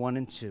 verses 1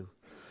 and 2.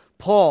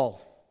 Paul,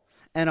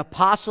 an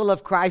apostle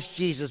of Christ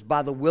Jesus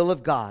by the will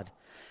of God,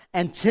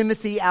 and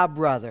Timothy our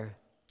brother,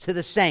 to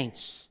the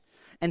saints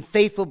and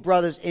faithful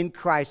brothers in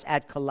Christ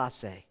at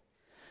Colossae.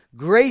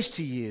 Grace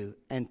to you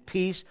and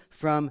peace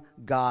from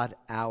God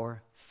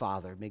our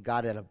Father. May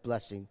God add a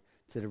blessing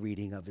to the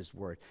reading of His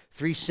word.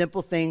 3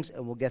 simple things,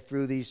 and we'll get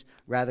through these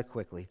rather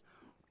quickly.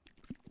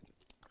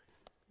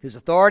 His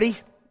authority,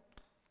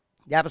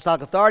 the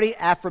apostolic authority,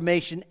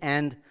 affirmation,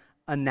 and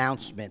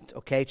announcement.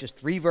 Okay, just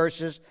 3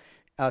 verses,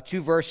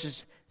 2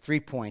 verses, 3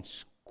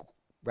 points,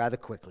 rather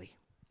quickly.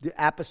 The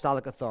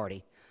apostolic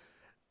authority.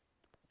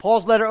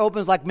 Paul's letter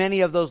opens like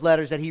many of those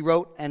letters that he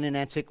wrote and in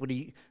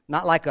antiquity,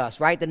 not like us,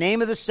 right? The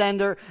name of the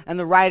sender and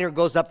the writer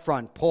goes up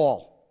front,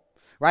 Paul,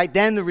 right?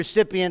 Then the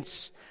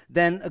recipients,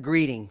 then a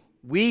greeting.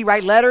 We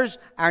write letters,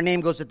 our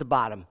name goes at the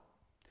bottom.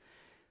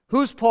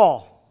 Who's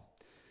Paul?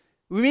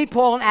 We meet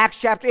Paul in Acts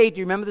chapter 8. Do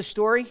you remember the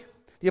story?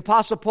 The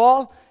Apostle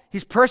Paul,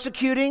 he's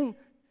persecuting,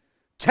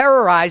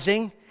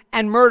 terrorizing,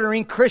 and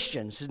murdering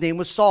Christians. His name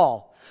was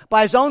Saul.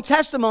 By his own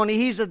testimony,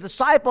 he's a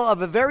disciple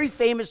of a very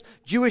famous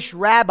Jewish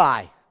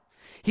rabbi.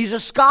 He's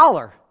a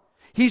scholar.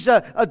 He's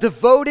a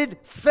devoted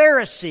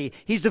Pharisee.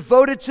 He's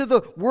devoted to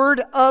the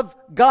Word of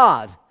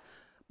God.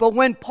 But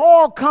when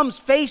Paul comes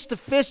face to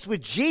face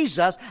with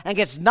Jesus and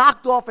gets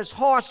knocked off his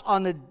horse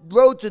on the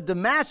road to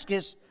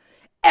Damascus,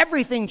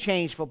 everything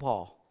changed for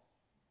Paul.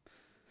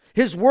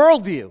 His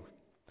worldview,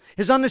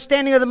 his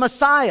understanding of the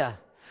Messiah,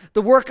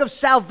 the work of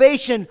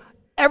salvation,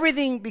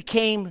 everything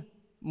became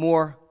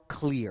more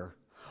clear.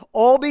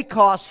 All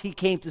because he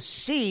came to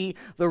see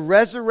the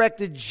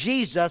resurrected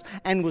Jesus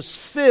and was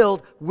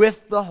filled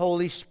with the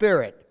Holy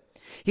Spirit.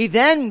 He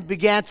then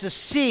began to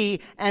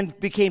see and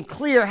became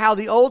clear how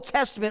the Old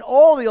Testament,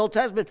 all the Old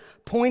Testament,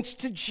 points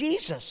to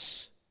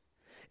Jesus.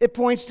 It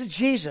points to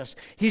Jesus.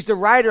 He's the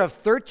writer of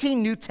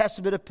 13 New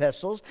Testament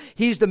epistles.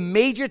 He's the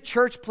major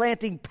church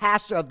planting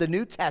pastor of the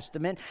New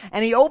Testament.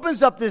 And he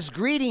opens up this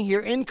greeting here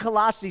in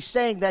Colossae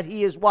saying that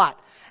he is what?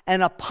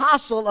 An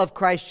apostle of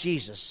Christ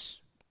Jesus.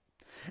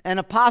 An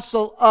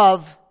apostle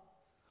of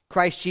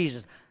Christ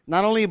Jesus.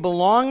 Not only a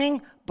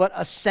belonging, but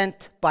a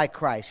sent by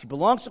Christ. He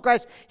belongs to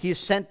Christ. He is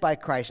sent by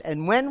Christ.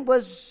 And when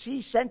was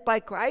he sent by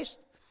Christ?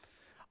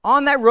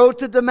 On that road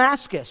to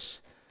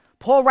Damascus.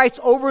 Paul writes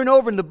over and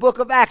over in the book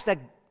of Acts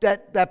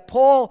that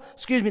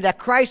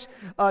Christ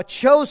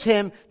chose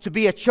him to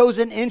be a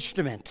chosen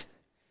instrument.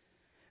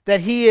 That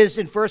he is,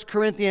 in 1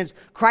 Corinthians,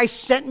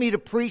 Christ sent me to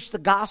preach the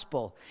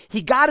gospel.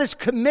 He got his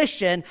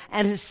commission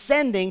and his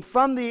sending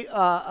from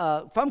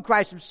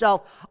Christ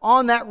himself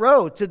on that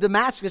road to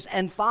Damascus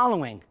and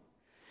following.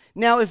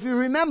 Now, if you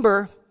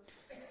remember,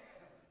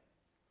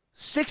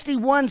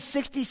 61,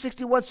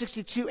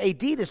 62 AD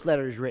this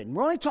letter is written.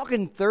 We're only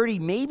talking 30,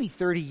 maybe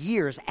 30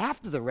 years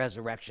after the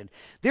resurrection.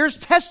 There's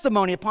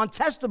testimony upon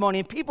testimony,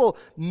 and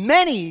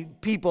many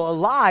people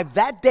alive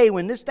that day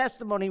when this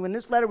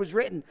letter was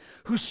written,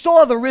 who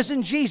saw the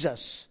risen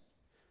Jesus.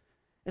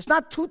 It's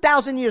not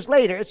 2,000 years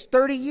later, it's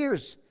 30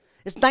 years.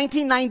 It's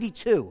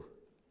 1992.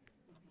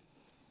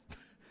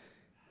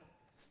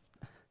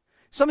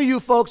 Some of you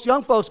folks,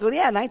 young folks, go,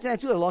 yeah,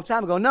 1992, a long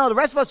time ago. No, the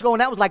rest of us are going,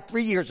 that was like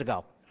 3 years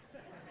ago.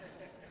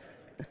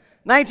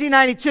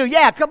 1992,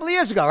 yeah, a couple of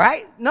years ago,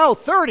 right? No,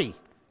 30.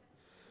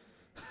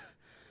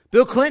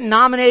 Bill Clinton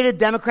nominated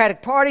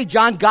Democratic Party.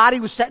 John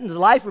Gotti was sentenced to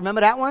life. Remember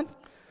that one?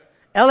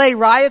 L.A.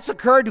 riots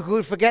occurred. Who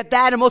would forget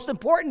that? And most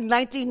important,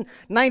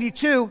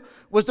 1992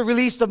 was the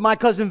release of My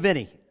Cousin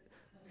Vinny.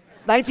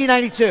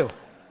 1992.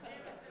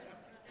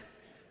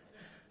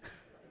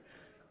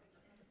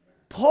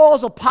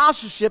 Paul's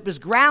apostleship is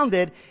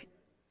grounded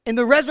in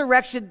the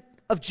resurrection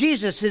of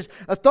Jesus. His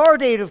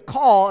authoritative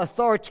call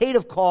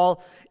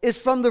is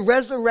from the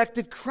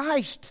resurrected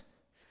Christ.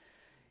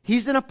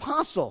 He's an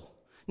apostle.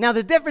 Now,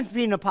 the difference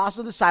between an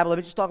apostle and a disciple, let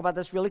me just talk about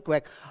this really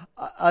quick.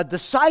 A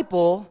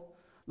disciple,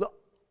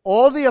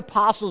 all the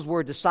apostles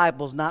were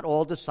disciples, not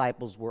all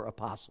disciples were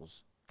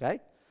apostles.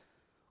 Okay?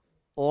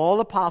 All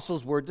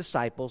apostles were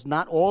disciples,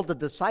 not all the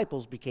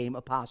disciples became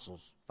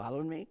apostles.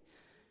 Following me?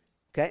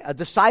 Okay? A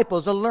disciple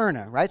is a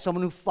learner, right?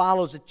 Someone who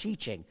follows a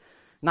teaching.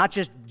 Not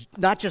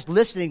just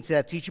listening to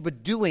that teacher,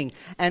 but doing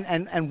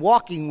and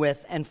walking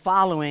with and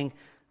following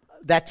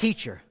that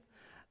teacher.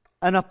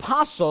 An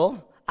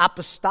apostle,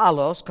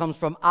 apostolos, comes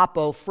from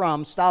apo,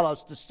 from,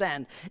 stalos, to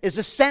send, is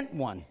a sent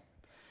one.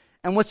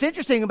 And what's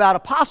interesting about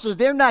apostles,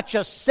 they're not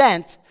just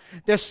sent,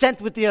 they're sent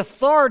with the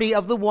authority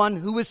of the one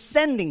who is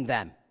sending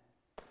them.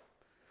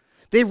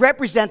 They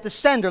represent the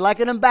sender, like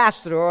an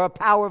ambassador or a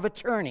power of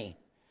attorney.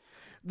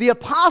 The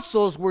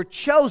apostles were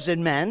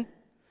chosen men,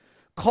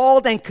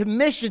 called and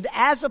commissioned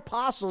as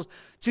apostles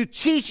to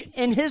teach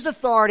in his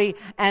authority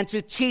and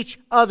to teach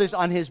others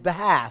on his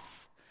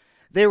behalf.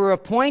 They were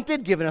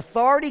appointed, given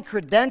authority,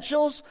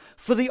 credentials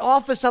for the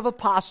office of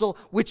apostle,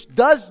 which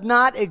does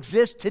not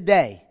exist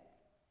today.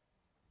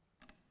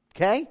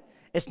 Okay?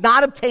 It's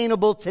not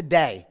obtainable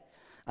today.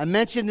 I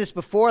mentioned this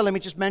before. Let me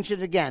just mention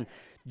it again.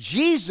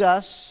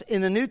 Jesus,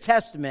 in the New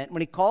Testament,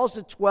 when he calls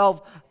the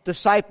 12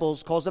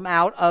 disciples, calls them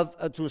out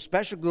to a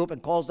special group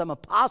and calls them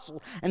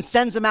apostles and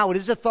sends them out with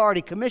his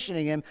authority,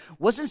 commissioning him,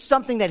 wasn't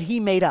something that he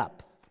made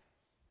up.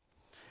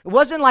 It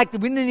wasn't like we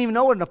didn't even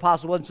know what an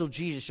apostle was until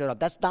Jesus showed up.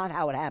 That's not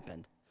how it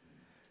happened.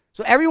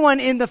 So everyone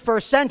in the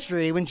first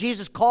century, when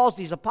Jesus calls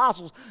these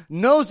apostles,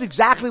 knows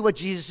exactly what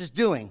Jesus is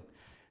doing.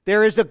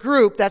 There is a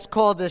group that's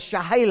called the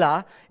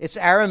Shahalah, it's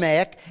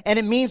Aramaic, and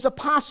it means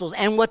apostles.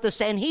 And what the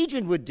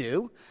Sanhedrin would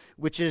do,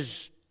 which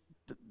is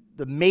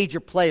the major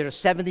player, the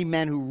 70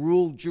 men who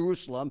rule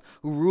Jerusalem,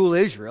 who rule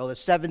Israel, the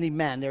 70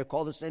 men, they're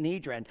called the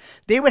Sanhedrin.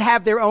 They would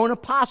have their own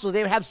apostles.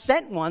 They would have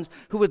sent ones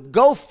who would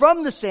go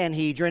from the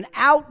Sanhedrin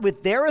out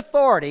with their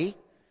authority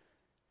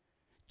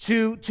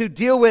to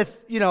deal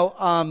with,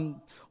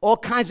 all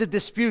kinds of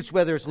disputes,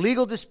 whether it's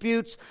legal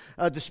disputes,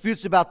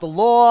 disputes about the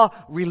law,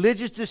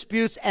 religious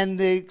disputes, and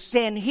the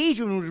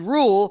Sanhedrin would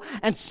rule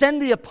and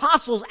send the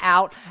apostles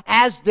out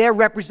as their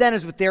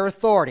representatives with their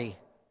authority.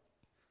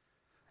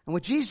 And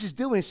what Jesus is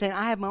doing is saying,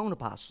 I have my own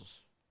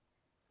apostles.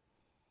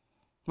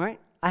 Right?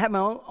 I have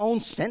my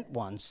own sent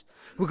ones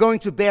who are going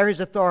to bear his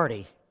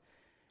authority.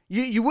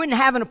 You wouldn't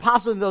have an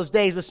apostle in those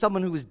days with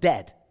someone who was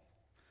dead.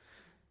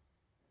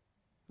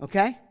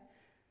 Okay?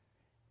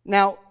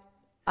 Now,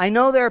 I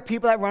know there are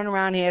people that run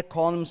around here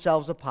calling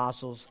themselves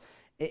apostles.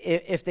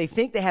 If they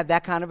think they have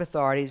that kind of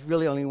authority, it's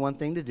really only one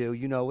thing to do.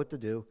 You know what to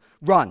do.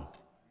 Run.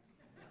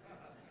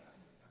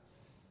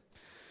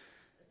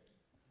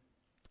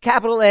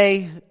 Capital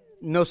A,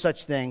 no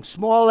such thing.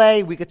 Small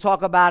a, we could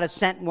talk about it.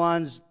 Sent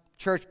ones,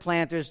 church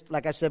planters,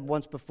 like I said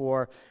once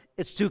before.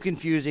 It's too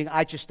confusing.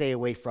 I just stay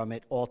away from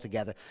it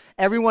altogether.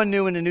 Everyone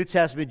knew in the New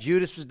Testament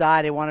Judas was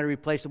died. They wanted to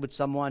replace it with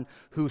someone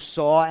who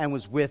saw and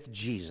was with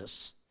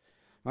Jesus.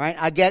 All right,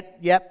 I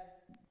get,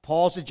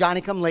 Paul's a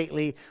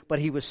Johnny-come-lately, but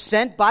he was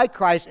sent by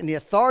Christ in the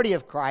authority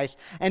of Christ.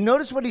 And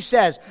notice what he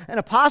says, an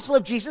apostle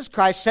of Jesus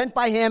Christ, sent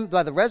by him,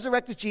 by the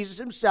resurrected Jesus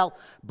himself,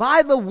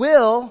 by the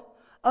will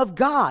of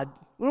God.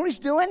 You know what he's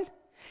doing?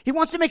 He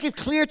wants to make it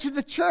clear to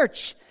the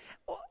church.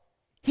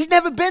 He's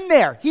never been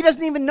there. He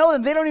doesn't even know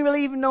them. They don't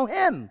really even know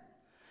him.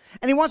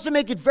 And he wants to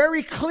make it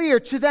very clear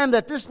to them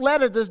that this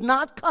letter does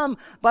not come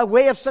by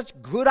way of such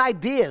good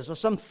ideas or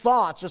some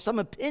thoughts or some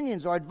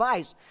opinions or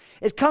advice.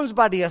 It comes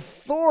by the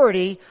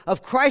authority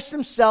of Christ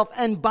himself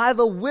and by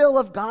the will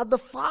of God the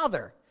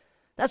Father.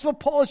 That's what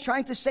Paul is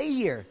trying to say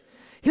here.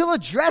 He'll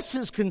address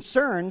his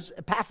concerns,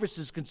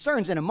 Epaphras'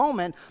 concerns, in a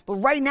moment, but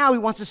right now he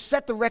wants to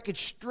set the record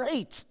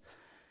straight.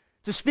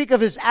 To speak of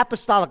his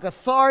apostolic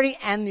authority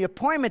and the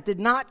appointment did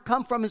not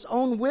come from his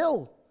own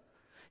will,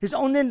 his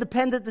own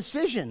independent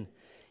decision.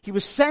 He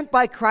was sent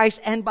by Christ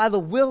and by the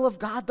will of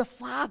God the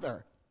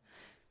Father.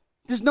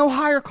 There's no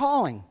higher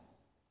calling,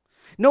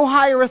 no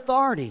higher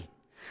authority.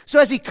 So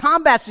as he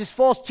combats these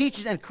false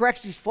teachers and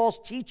corrects these false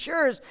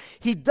teachers,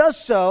 he does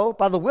so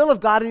by the will of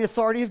God and the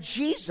authority of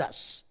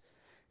Jesus.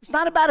 It's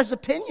not about his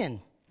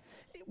opinion.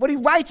 What he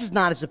writes is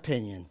not his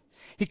opinion.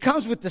 He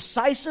comes with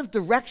decisive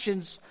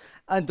directions,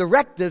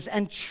 directives,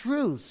 and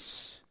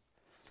truths.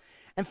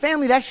 And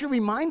family, that should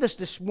remind us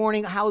this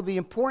morning how the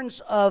importance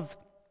of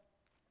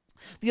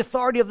the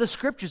authority of the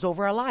Scriptures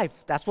over our life.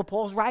 That's what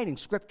Paul's writing,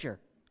 Scripture.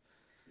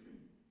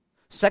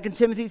 2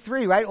 Timothy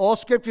 3, right? All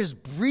Scripture is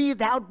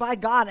breathed out by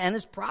God and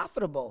is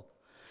profitable.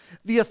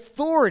 The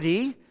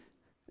authority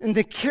and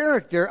the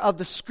character of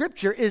the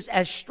Scripture is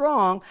as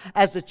strong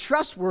as the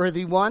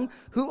trustworthy one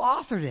who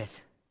authored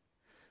it.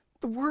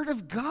 The Word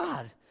of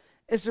God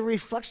is a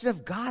reflection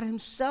of God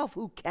himself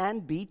who can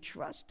be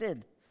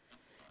trusted.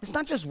 It's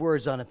not just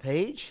words on a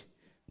page.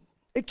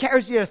 It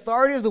carries the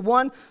authority of the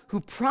one who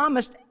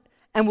promised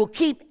and will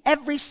keep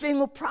every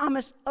single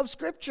promise of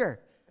Scripture.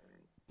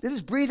 It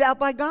is breathed out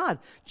by God.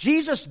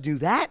 Jesus knew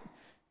that.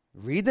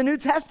 Read the New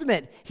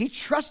Testament. He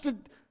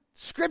trusted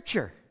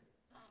Scripture.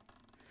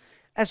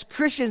 As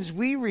Christians,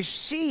 we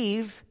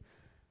receive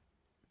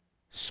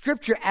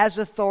Scripture as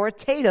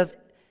authoritative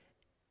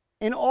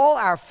in all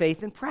our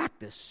faith and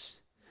practice.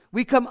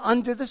 We come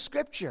under the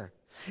Scripture.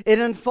 It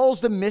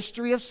unfolds the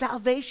mystery of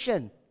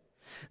salvation,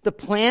 the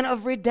plan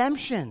of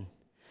redemption.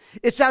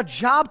 It's our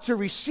job to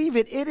receive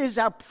it. It is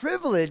our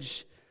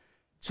privilege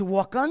to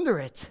walk under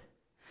it,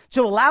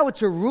 to allow it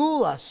to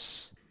rule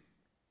us.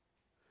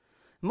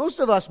 Most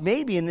of us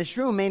maybe in this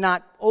room may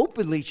not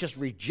openly just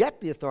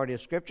reject the authority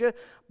of Scripture,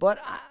 but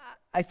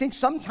I think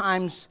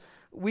sometimes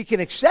we can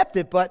accept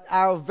it, but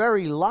our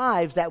very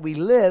lives that we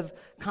live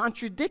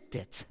contradict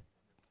it.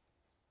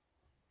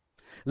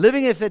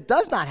 Living if it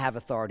does not have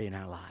authority in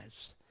our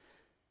lives.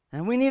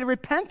 And we need to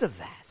repent of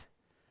that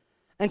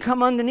and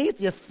come underneath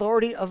the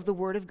authority of the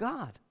Word of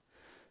God.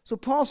 So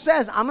Paul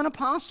says, I'm an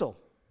apostle.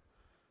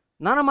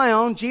 None of my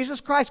own.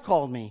 Jesus Christ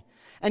called me.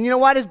 And you know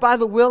what? It's by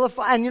the will of,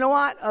 and you know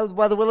what?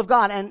 By the will of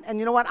God. And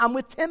you know what? I'm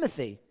with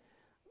Timothy.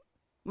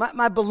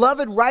 My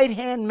beloved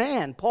right-hand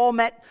man. Paul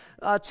met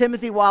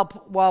Timothy while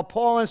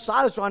Paul and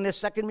Silas were on their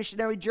second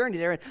missionary journey.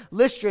 They're in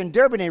Lystra and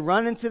Derbe. They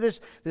run into this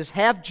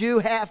half Jew,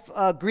 half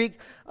Greek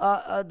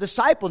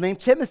disciple named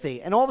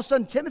Timothy. And all of a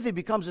sudden, Timothy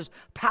becomes this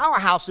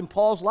powerhouse in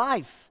Paul's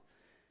life.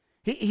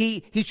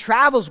 He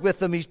travels with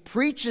him. He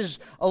preaches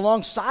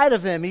alongside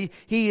of him.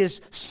 He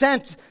is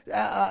sent.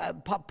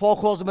 Paul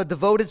calls him a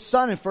devoted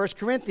son in 1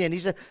 Corinthians.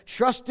 He's a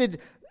trusted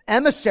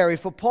emissary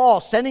for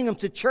Paul, sending him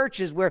to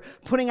churches where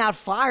putting out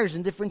fires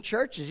in different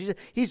churches.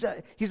 He's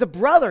a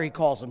brother, he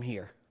calls him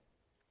here.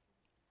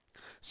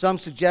 Some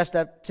suggest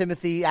that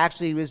Timothy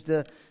actually was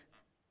the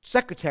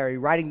secretary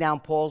writing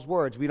down Paul's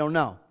words. We don't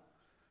know.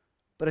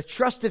 But a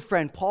trusted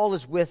friend. Paul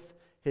is with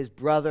his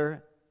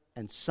brother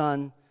and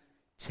son,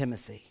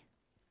 Timothy.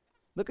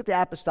 Look at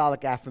the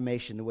apostolic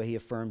affirmation, the way he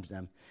affirms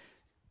them.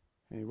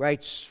 And he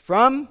writes,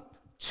 from,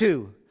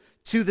 to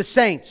the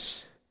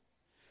saints,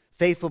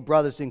 faithful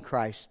brothers in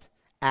Christ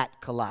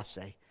at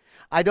Colossae.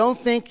 I don't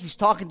think he's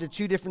talking to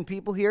two different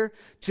people here,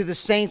 to the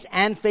saints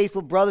and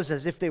faithful brothers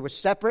as if they were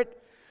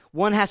separate.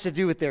 One has to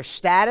do with their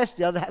status.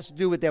 The other has to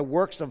do with their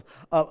works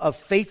of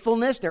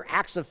faithfulness, their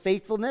acts of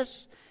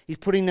faithfulness. He's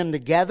putting them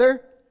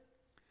together.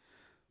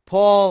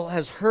 Paul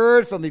has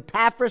heard from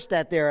Epaphras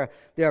that there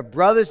are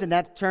brothers, and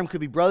that term could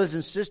be brothers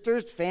and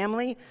sisters,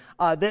 family.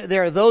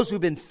 There are those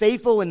who've been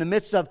faithful in the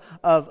midst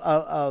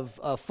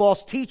of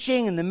false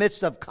teaching, in the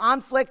midst of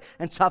conflict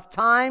and tough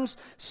times,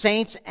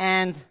 saints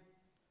and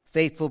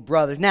faithful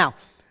brothers. Now,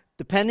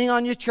 depending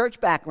on your church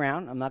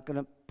background, I'm not going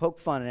to poke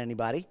fun at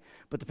anybody,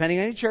 but depending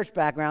on your church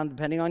background,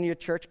 depending on your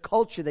church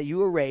culture that you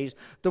were raised,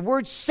 the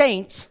word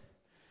saint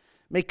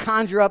may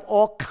conjure up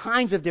all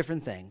kinds of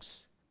different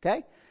things,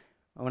 okay?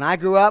 When I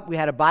grew up, we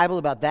had a Bible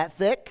about that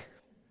thick.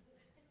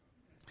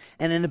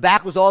 And in the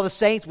back was all the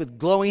saints with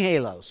glowing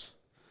halos.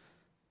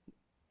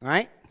 All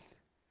right?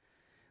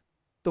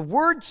 The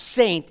word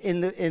saint in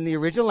the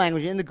original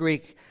language, in the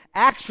Greek,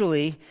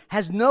 actually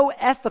has no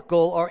ethical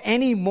or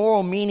any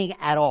moral meaning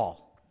at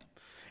all.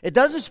 It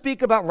doesn't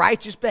speak about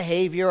righteous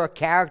behavior or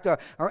character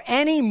or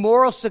any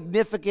moral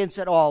significance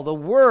at all. The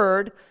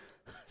word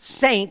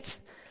saint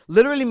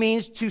literally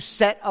means to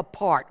set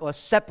apart or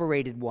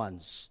separated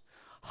ones.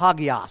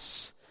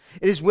 Hagios.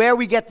 It is where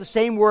we get the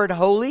same word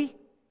holy,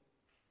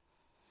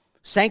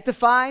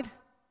 sanctified,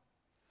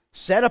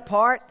 set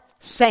apart,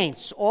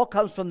 saints. All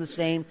comes from the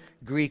same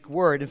Greek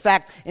word. In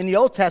fact, in the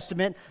Old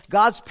Testament,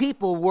 God's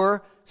people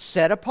were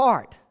set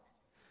apart.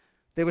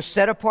 They were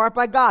set apart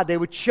by God. They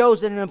were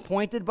chosen and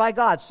appointed by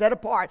God, set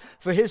apart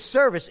for His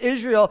service.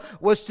 Israel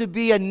was to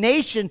be a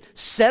nation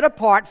set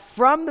apart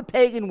from the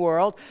pagan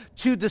world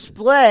to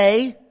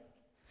display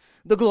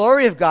the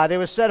glory of God. They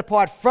were set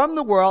apart from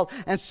the world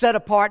and set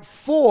apart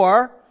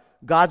for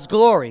God's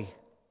glory.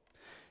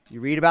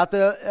 You read about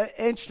the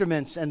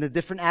instruments and the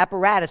different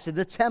apparatus in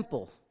the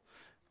temple.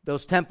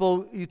 Those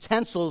temple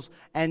utensils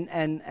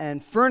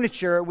and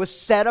furniture was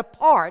set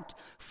apart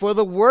for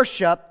the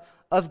worship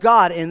of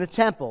God in the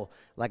temple.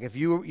 Like if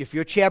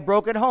your chair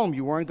broke at home,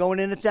 you weren't going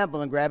in the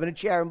temple and grabbing a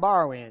chair and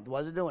borrowing it. It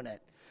wasn't doing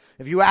it.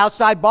 If you were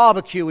outside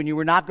barbecue and you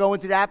were not going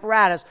to the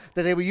apparatus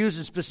that they were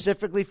using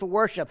specifically for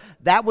worship,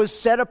 that was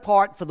set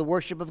apart for the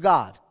worship of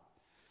God.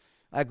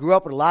 I grew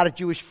up with a lot of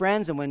Jewish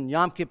friends, and when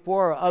Yom Kippur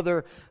or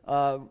other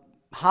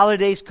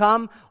holidays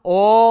come,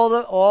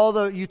 all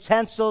the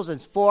utensils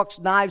and forks,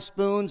 knives,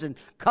 spoons, and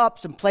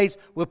cups and plates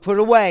were put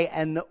away,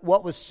 and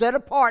what was set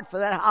apart for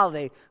that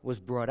holiday was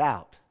brought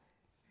out.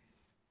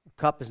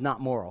 A cup is not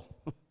moral.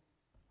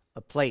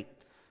 A plate,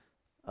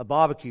 a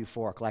barbecue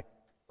fork,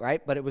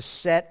 right? But it was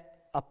set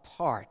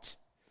apart.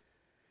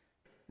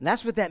 And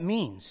that's what that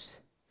means.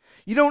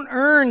 You don't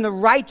earn the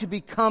right to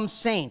become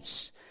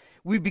saints.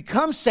 We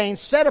become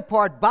saints set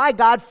apart by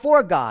God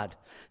for God,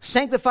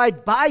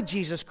 sanctified by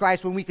Jesus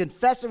Christ when we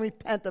confess and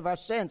repent of our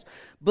sins.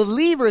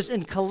 Believers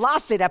in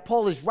Colossae that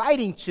Paul is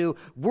writing to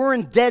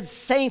weren't dead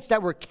saints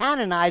that were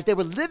canonized. They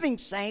were living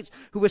saints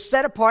who were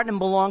set apart and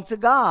belonged to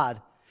God.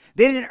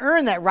 They didn't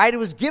earn that right. It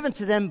was given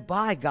to them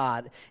by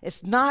God.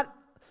 It's not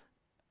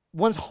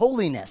one's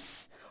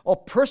holiness or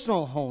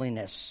personal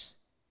holiness.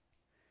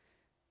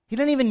 He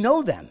doesn't even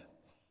know them.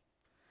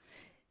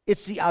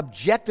 It's the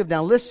objective.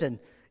 Now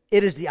listen,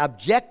 it is the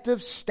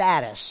objective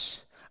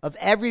status of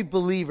every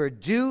believer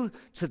due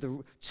to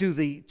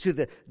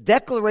the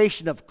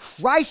declaration of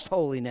Christ's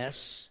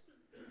holiness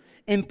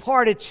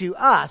imparted to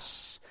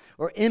us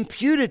or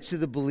imputed to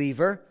the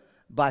believer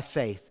by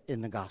faith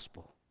in the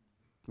gospel.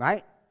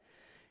 Right?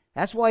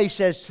 That's why he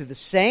says to the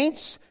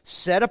saints,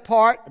 set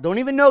apart. I don't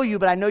even know you,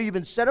 but I know you've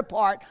been set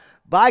apart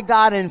by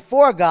God and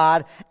for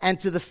God, and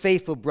to the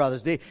faithful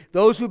brothers.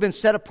 Those who've been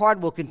set apart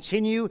will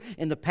continue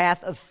in the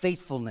path of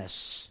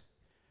faithfulness.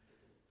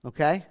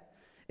 Okay?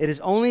 It is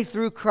only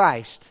through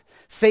Christ,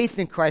 faith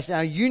in Christ, and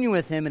our union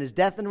with Him in His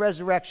death and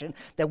resurrection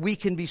that we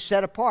can be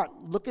set apart.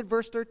 Look at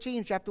verse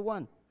 13, chapter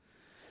 1.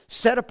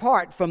 Set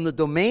apart from the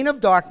domain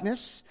of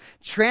darkness,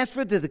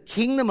 transferred to the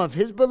kingdom of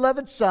His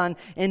beloved Son,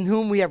 in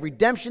whom we have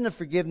redemption and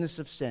forgiveness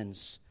of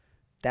sins.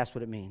 That's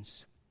what it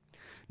means.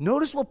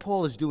 Notice what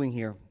Paul is doing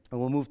here, and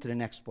we'll move to the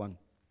next one.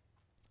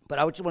 But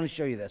I just want to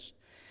show you this.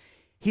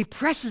 He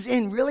presses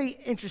in really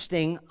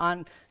interesting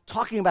on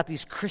talking about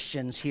these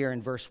Christians here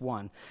in verse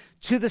 1.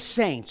 To the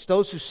saints,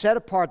 those who set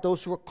apart,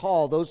 those who are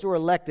called, those who are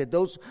elected,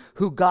 those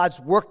who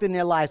God's worked in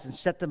their lives and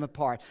set them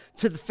apart.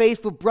 To the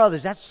faithful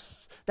brothers,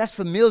 that's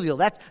familial,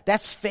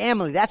 that's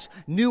family, that's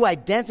new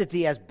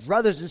identity as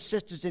brothers and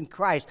sisters in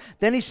Christ.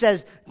 Then he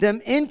says,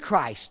 them in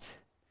Christ.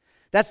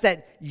 That's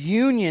that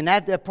union,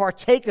 that the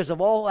partakers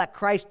of all that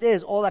Christ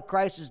is, all that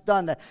Christ has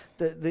done,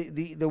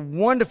 the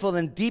wonderful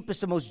and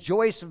deepest and most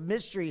joyous of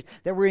mysteries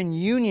that we're in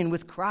union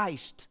with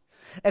Christ,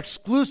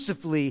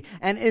 exclusively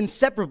and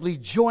inseparably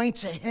joined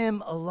to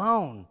Him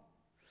alone.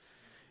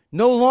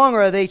 No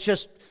longer are they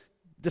just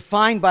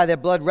defined by their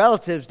blood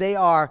relatives. They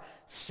are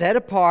set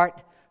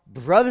apart,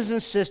 brothers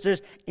and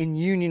sisters in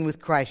union with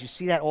Christ. You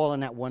see that all in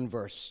that one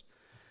verse.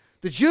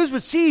 The Jews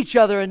would see each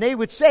other and they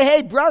would say,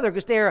 hey, brother,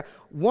 because they're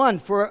one.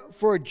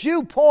 For a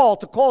Jew, Paul,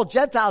 to call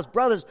Gentiles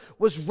brothers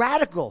was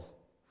radical.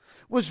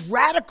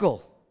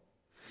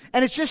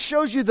 And it just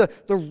shows you the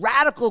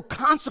radical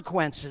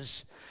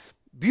consequences,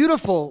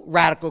 beautiful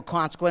radical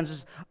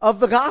consequences of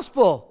the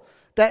gospel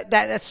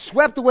that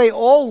swept away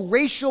all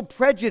racial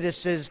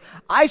prejudices,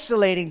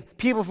 isolating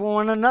people from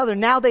one another.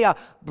 Now they are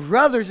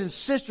brothers and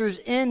sisters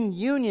in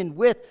union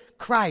with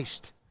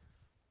Christ.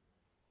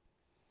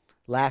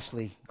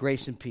 Lastly,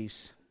 grace and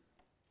peace.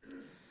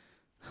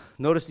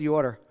 Notice the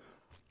order.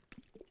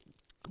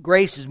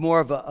 Grace is more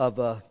of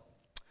a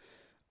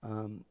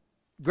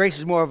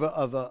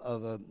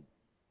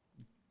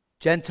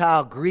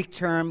Gentile Greek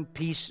term.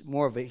 Peace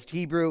more of a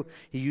Hebrew.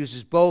 He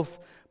uses both.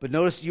 But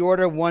notice the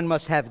order. One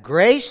must have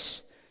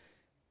grace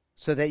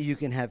so that you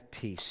can have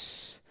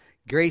peace.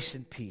 Grace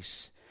and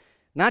peace.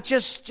 Not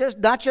just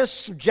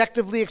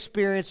subjectively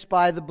experienced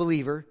by the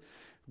believer,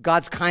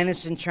 God's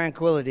kindness and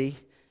tranquility.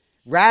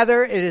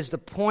 Rather, it is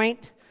it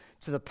points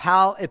to the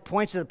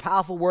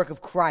powerful work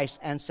of Christ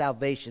and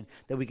salvation,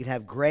 that we can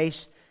have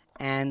grace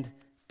and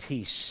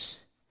peace.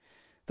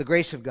 The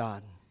grace of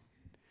God.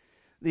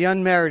 The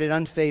unmerited,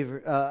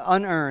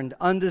 unearned,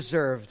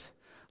 undeserved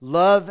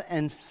love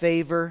and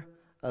favor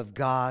of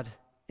God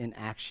in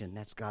action.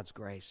 That's God's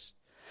grace.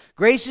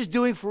 Grace is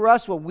doing for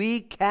us what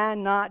we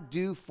cannot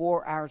do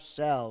for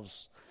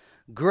ourselves.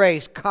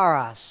 Grace,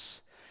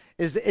 charis,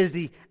 is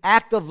the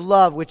act of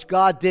love which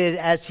God did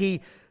as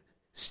He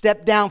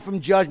stepped down from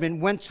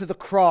judgment, went to the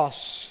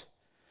cross,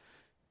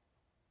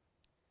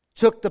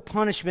 took the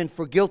punishment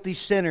for guilty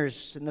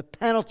sinners and the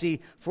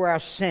penalty for our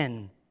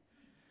sin.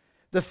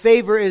 The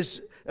favor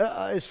is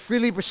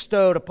freely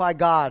bestowed upon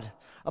God.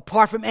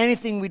 Apart from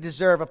anything we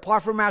deserve,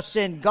 apart from our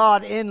sin,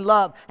 God in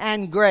love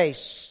and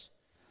grace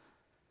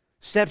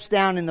steps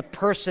down in the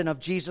person of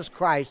Jesus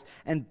Christ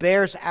and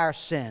bears our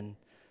sin,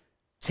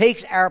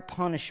 takes our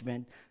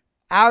punishment,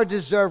 our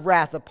deserved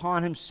wrath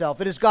upon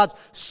himself. It is God's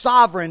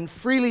sovereign,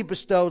 freely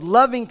bestowed,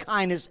 loving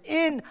kindness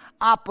in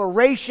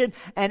operation,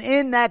 and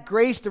in that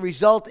grace the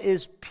result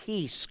is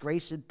peace,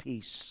 grace and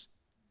peace.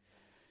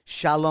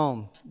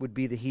 Shalom would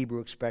be the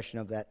Hebrew expression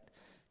of that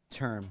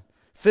term.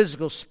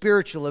 Physical,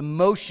 spiritual,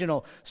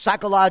 emotional,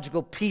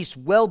 psychological peace,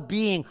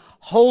 well-being,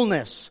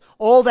 wholeness,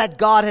 all that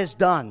God has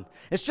done.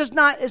 It's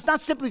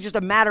not simply just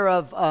a matter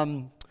of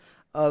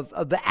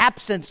the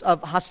absence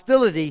of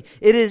hostility.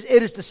 It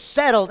is the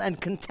settled and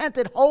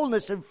contented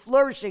wholeness and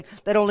flourishing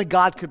that only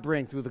God could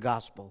bring through the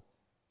gospel.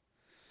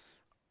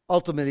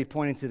 Ultimately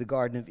pointing to the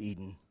Garden of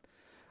Eden.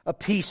 A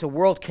peace a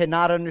world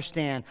cannot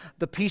understand.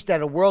 The peace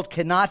that a world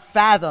cannot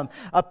fathom.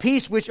 A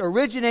peace which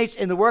originates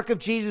in the work of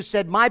Jesus,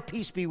 said, "My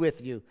peace be with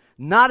you,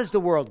 not as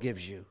the world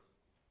gives you."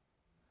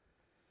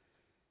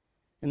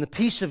 And the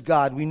peace of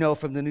God, we know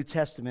from the New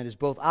Testament, is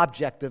both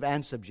objective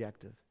and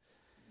subjective.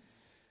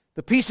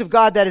 The peace of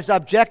God that is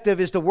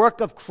objective is the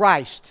work of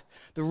Christ,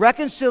 the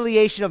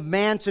reconciliation of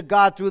man to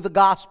God through the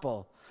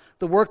gospel.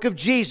 The work of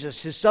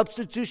Jesus, his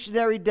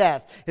substitutionary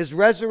death, his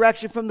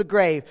resurrection from the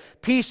grave,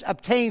 peace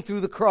obtained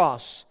through the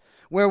cross,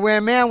 where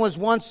man was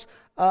once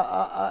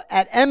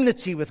at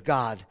enmity with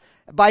God,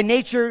 by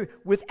nature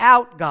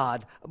without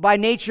God, by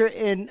nature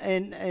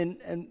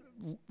in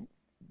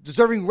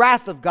deserving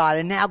wrath of God,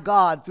 and now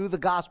God, through the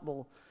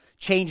gospel,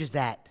 changes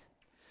that.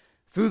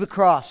 Through the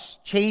cross,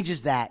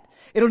 changes that.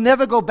 It'll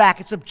never go back.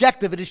 It's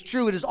objective. It is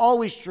true. It is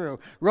always true.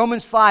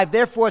 Romans 5,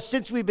 therefore,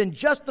 since we've been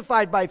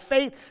justified by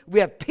faith, we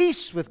have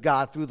peace with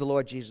God through the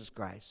Lord Jesus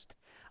Christ.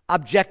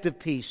 Objective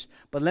peace.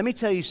 But let me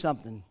tell you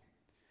something,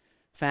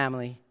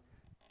 family.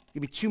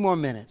 Give me 2 more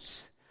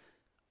minutes.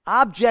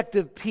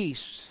 Objective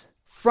peace,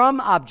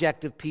 from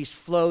objective peace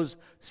flows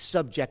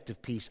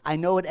subjective peace. I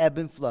know it ebb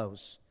and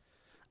flows.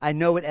 I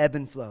know it ebb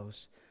and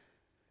flows.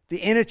 The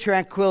inner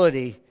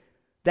tranquility,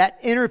 that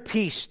inner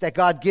peace that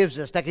God gives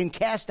us, that can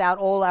cast out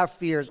all our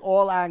fears,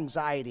 all our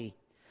anxiety,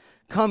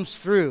 comes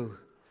through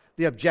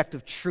the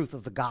objective truth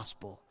of the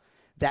gospel,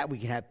 that we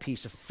can have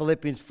peace. Of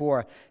Philippians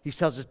 4, he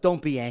tells us,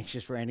 don't be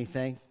anxious for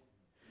anything,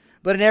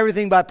 but in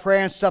everything by prayer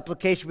and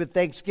supplication with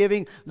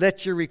thanksgiving,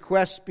 let your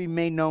requests be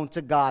made known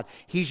to God.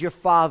 He's your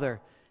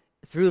Father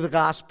through the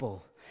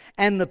gospel.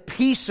 And the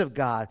peace of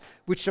God,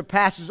 which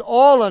surpasses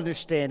all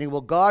understanding, will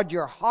guard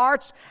your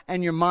hearts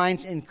and your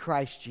minds in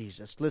Christ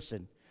Jesus.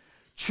 Listen.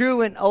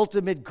 True and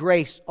ultimate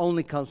grace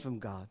only comes from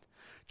God.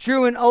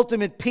 True and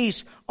ultimate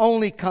peace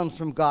only comes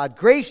from God.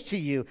 Grace to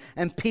you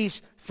and peace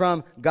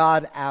from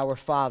God our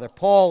Father.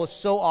 Paul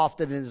so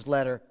often in his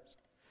letter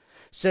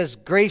says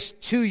grace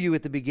to you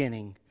at the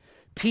beginning.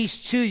 Peace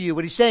to you.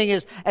 What he's saying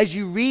is, as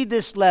you read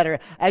this letter,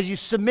 as you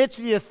submit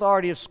to the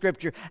authority of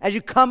Scripture, as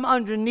you come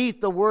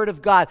underneath the Word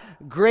of God,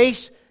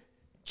 grace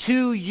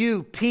to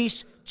you,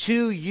 peace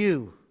to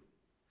you.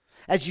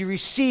 As you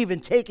receive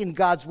and take in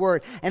God's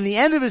word. And the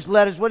end of his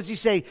letters, what does he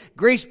say?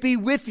 Grace be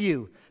with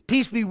you.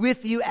 Peace be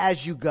with you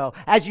as you go.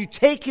 As you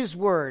take his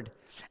word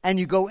and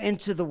you go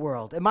into the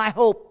world. And my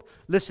hope,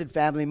 listen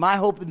family, my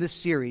hope in this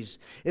series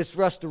is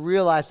for us to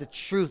realize the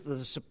truth of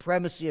the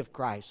supremacy of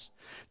Christ.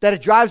 That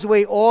it drives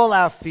away all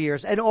our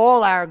fears and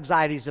all our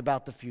anxieties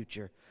about the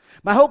future.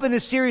 My hope in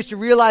this series is to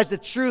realize the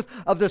truth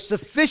of the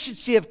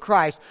sufficiency of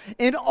Christ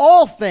in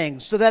all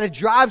things, so that it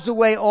drives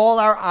away all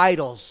our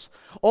idols.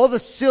 All the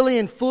silly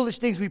and foolish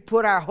things we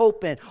put our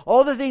hope in.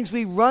 All the things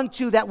we run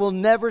to that will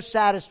never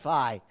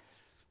satisfy.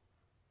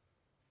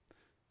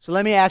 So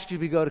let me ask you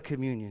as we go to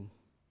communion.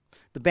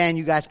 The band,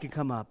 you guys can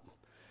come up.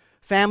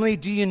 Family,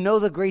 do you know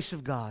the grace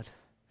of God?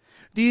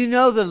 Do you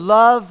know the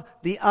love,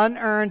 the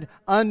unearned,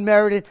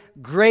 unmerited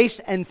grace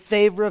and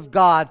favor of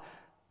God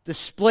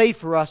displayed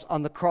for us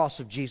on the cross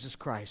of Jesus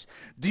Christ?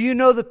 Do you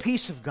know the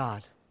peace of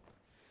God?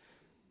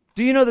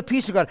 Do you know the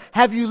peace of God?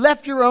 Have you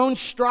left your own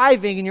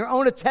striving and your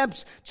own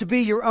attempts to be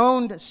your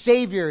own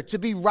Savior, to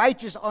be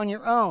righteous on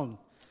your own?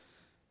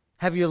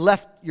 Have you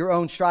left your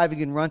own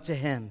striving and run to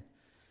Him?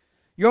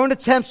 Your own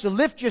attempts to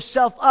lift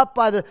yourself up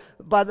by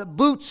the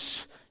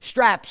boots,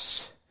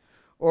 straps?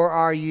 Or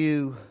are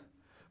you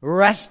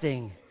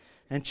resting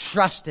and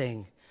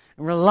trusting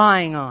and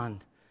relying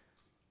on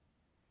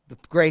the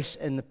grace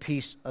and the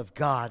peace of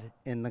God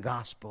in the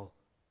gospel?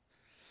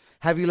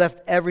 Have you left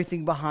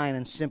everything behind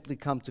and simply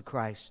come to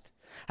Christ?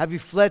 Have you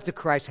fled to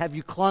Christ? Have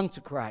you clung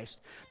to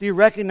Christ? Do you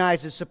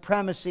recognize the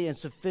supremacy and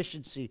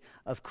sufficiency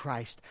of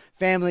Christ?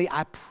 Family,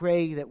 I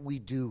pray that we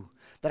do.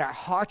 That our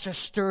hearts are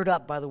stirred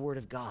up by the Word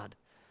of God.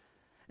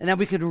 And that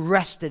we can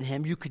rest in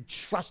Him. You could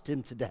trust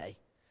Him today.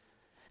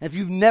 And if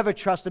you've never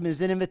trusted Him,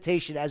 it's an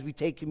invitation as we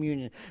take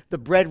communion. The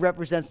bread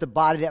represents the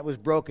body that was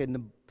broken.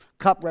 The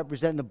cup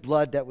represents the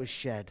blood that was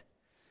shed.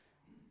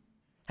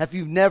 If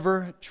you've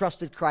never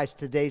trusted Christ,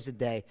 today's the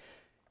day.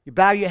 You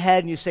bow your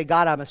head and you say,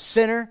 God, I'm a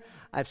sinner.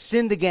 I've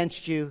sinned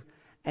against you.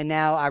 And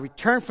now I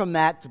return from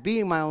that to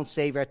being my own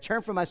Savior. I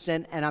turn from my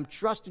sin, and I'm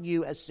trusting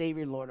you as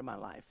Savior and Lord of my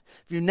life.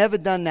 If you've never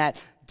done that,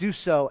 do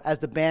so as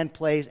the band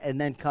plays,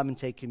 and then come and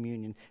take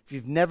communion. If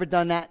you've never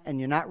done that and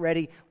you're not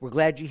ready, we're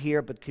glad you're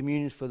here, but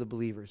communion is for the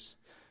believers,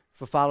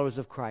 for followers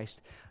of Christ.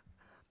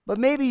 But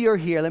maybe you're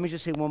here. Let me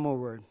just say one more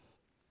word.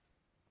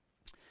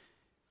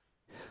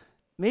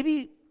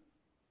 Maybe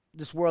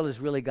this world has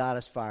really got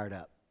us fired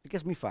up. It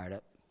gets me fired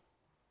up.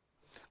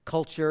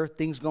 Culture,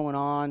 things going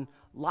on,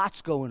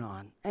 lots going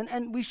on.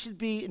 And we should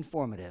be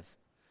informative.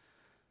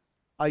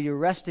 Are you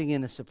resting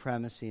in the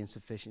supremacy and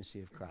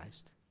sufficiency of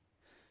Christ?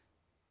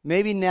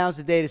 Maybe now's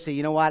the day to say,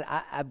 you know what,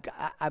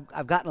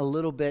 I've gotten a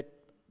little bit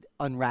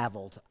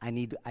unraveled. I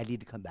need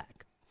to come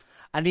back.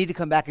 I need to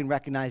come back and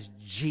recognize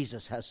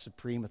Jesus has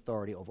supreme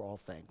authority over all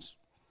things.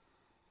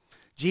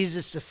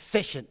 Jesus is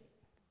sufficient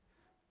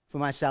for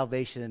my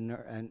salvation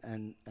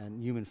and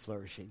human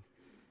flourishing.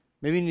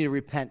 Maybe you need to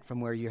repent from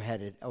where you're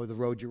headed or the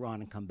road you're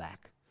on and come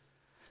back.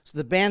 So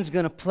the band's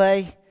going to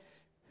play.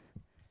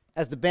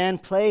 As the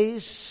band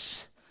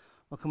plays,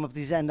 we'll come up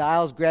these end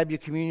aisles, grab your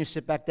communion,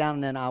 sit back down,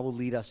 and then I will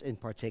lead us in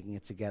partaking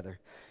it together.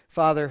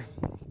 Father,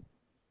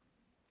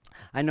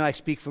 I know I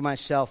speak for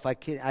myself. I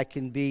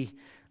can be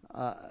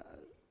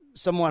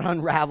somewhat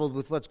unraveled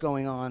with what's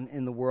going on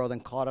in the world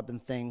and caught up in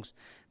things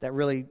that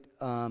really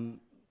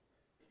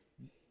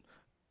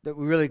that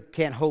we really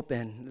can't hope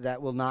in,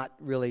 that will not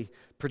really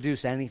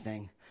produce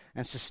anything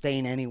and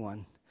sustain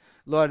anyone.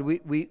 Lord,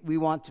 we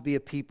want to be a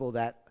people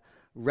that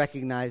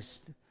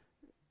recognize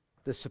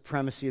the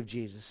supremacy of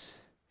Jesus,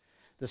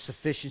 the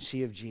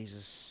sufficiency of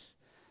Jesus.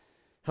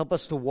 Help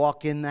us to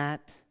walk in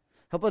that.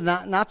 Help us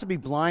not to be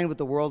blind with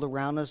the world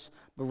around us,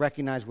 but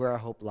recognize where our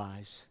hope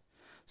lies.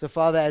 So,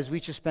 Father, as we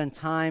just spend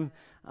time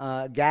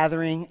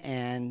gathering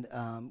and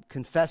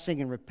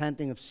confessing and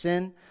repenting of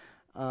sin,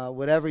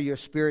 whatever your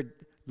Spirit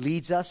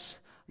leads us,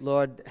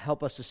 Lord,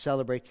 help us to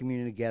celebrate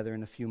communion together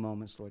in a few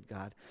moments, Lord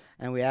God.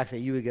 And we ask that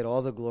you would get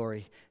all the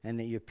glory and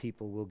that your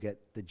people will get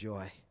the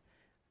joy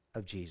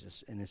of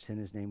Jesus. And it's in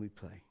his name we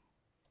pray.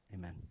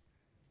 Amen.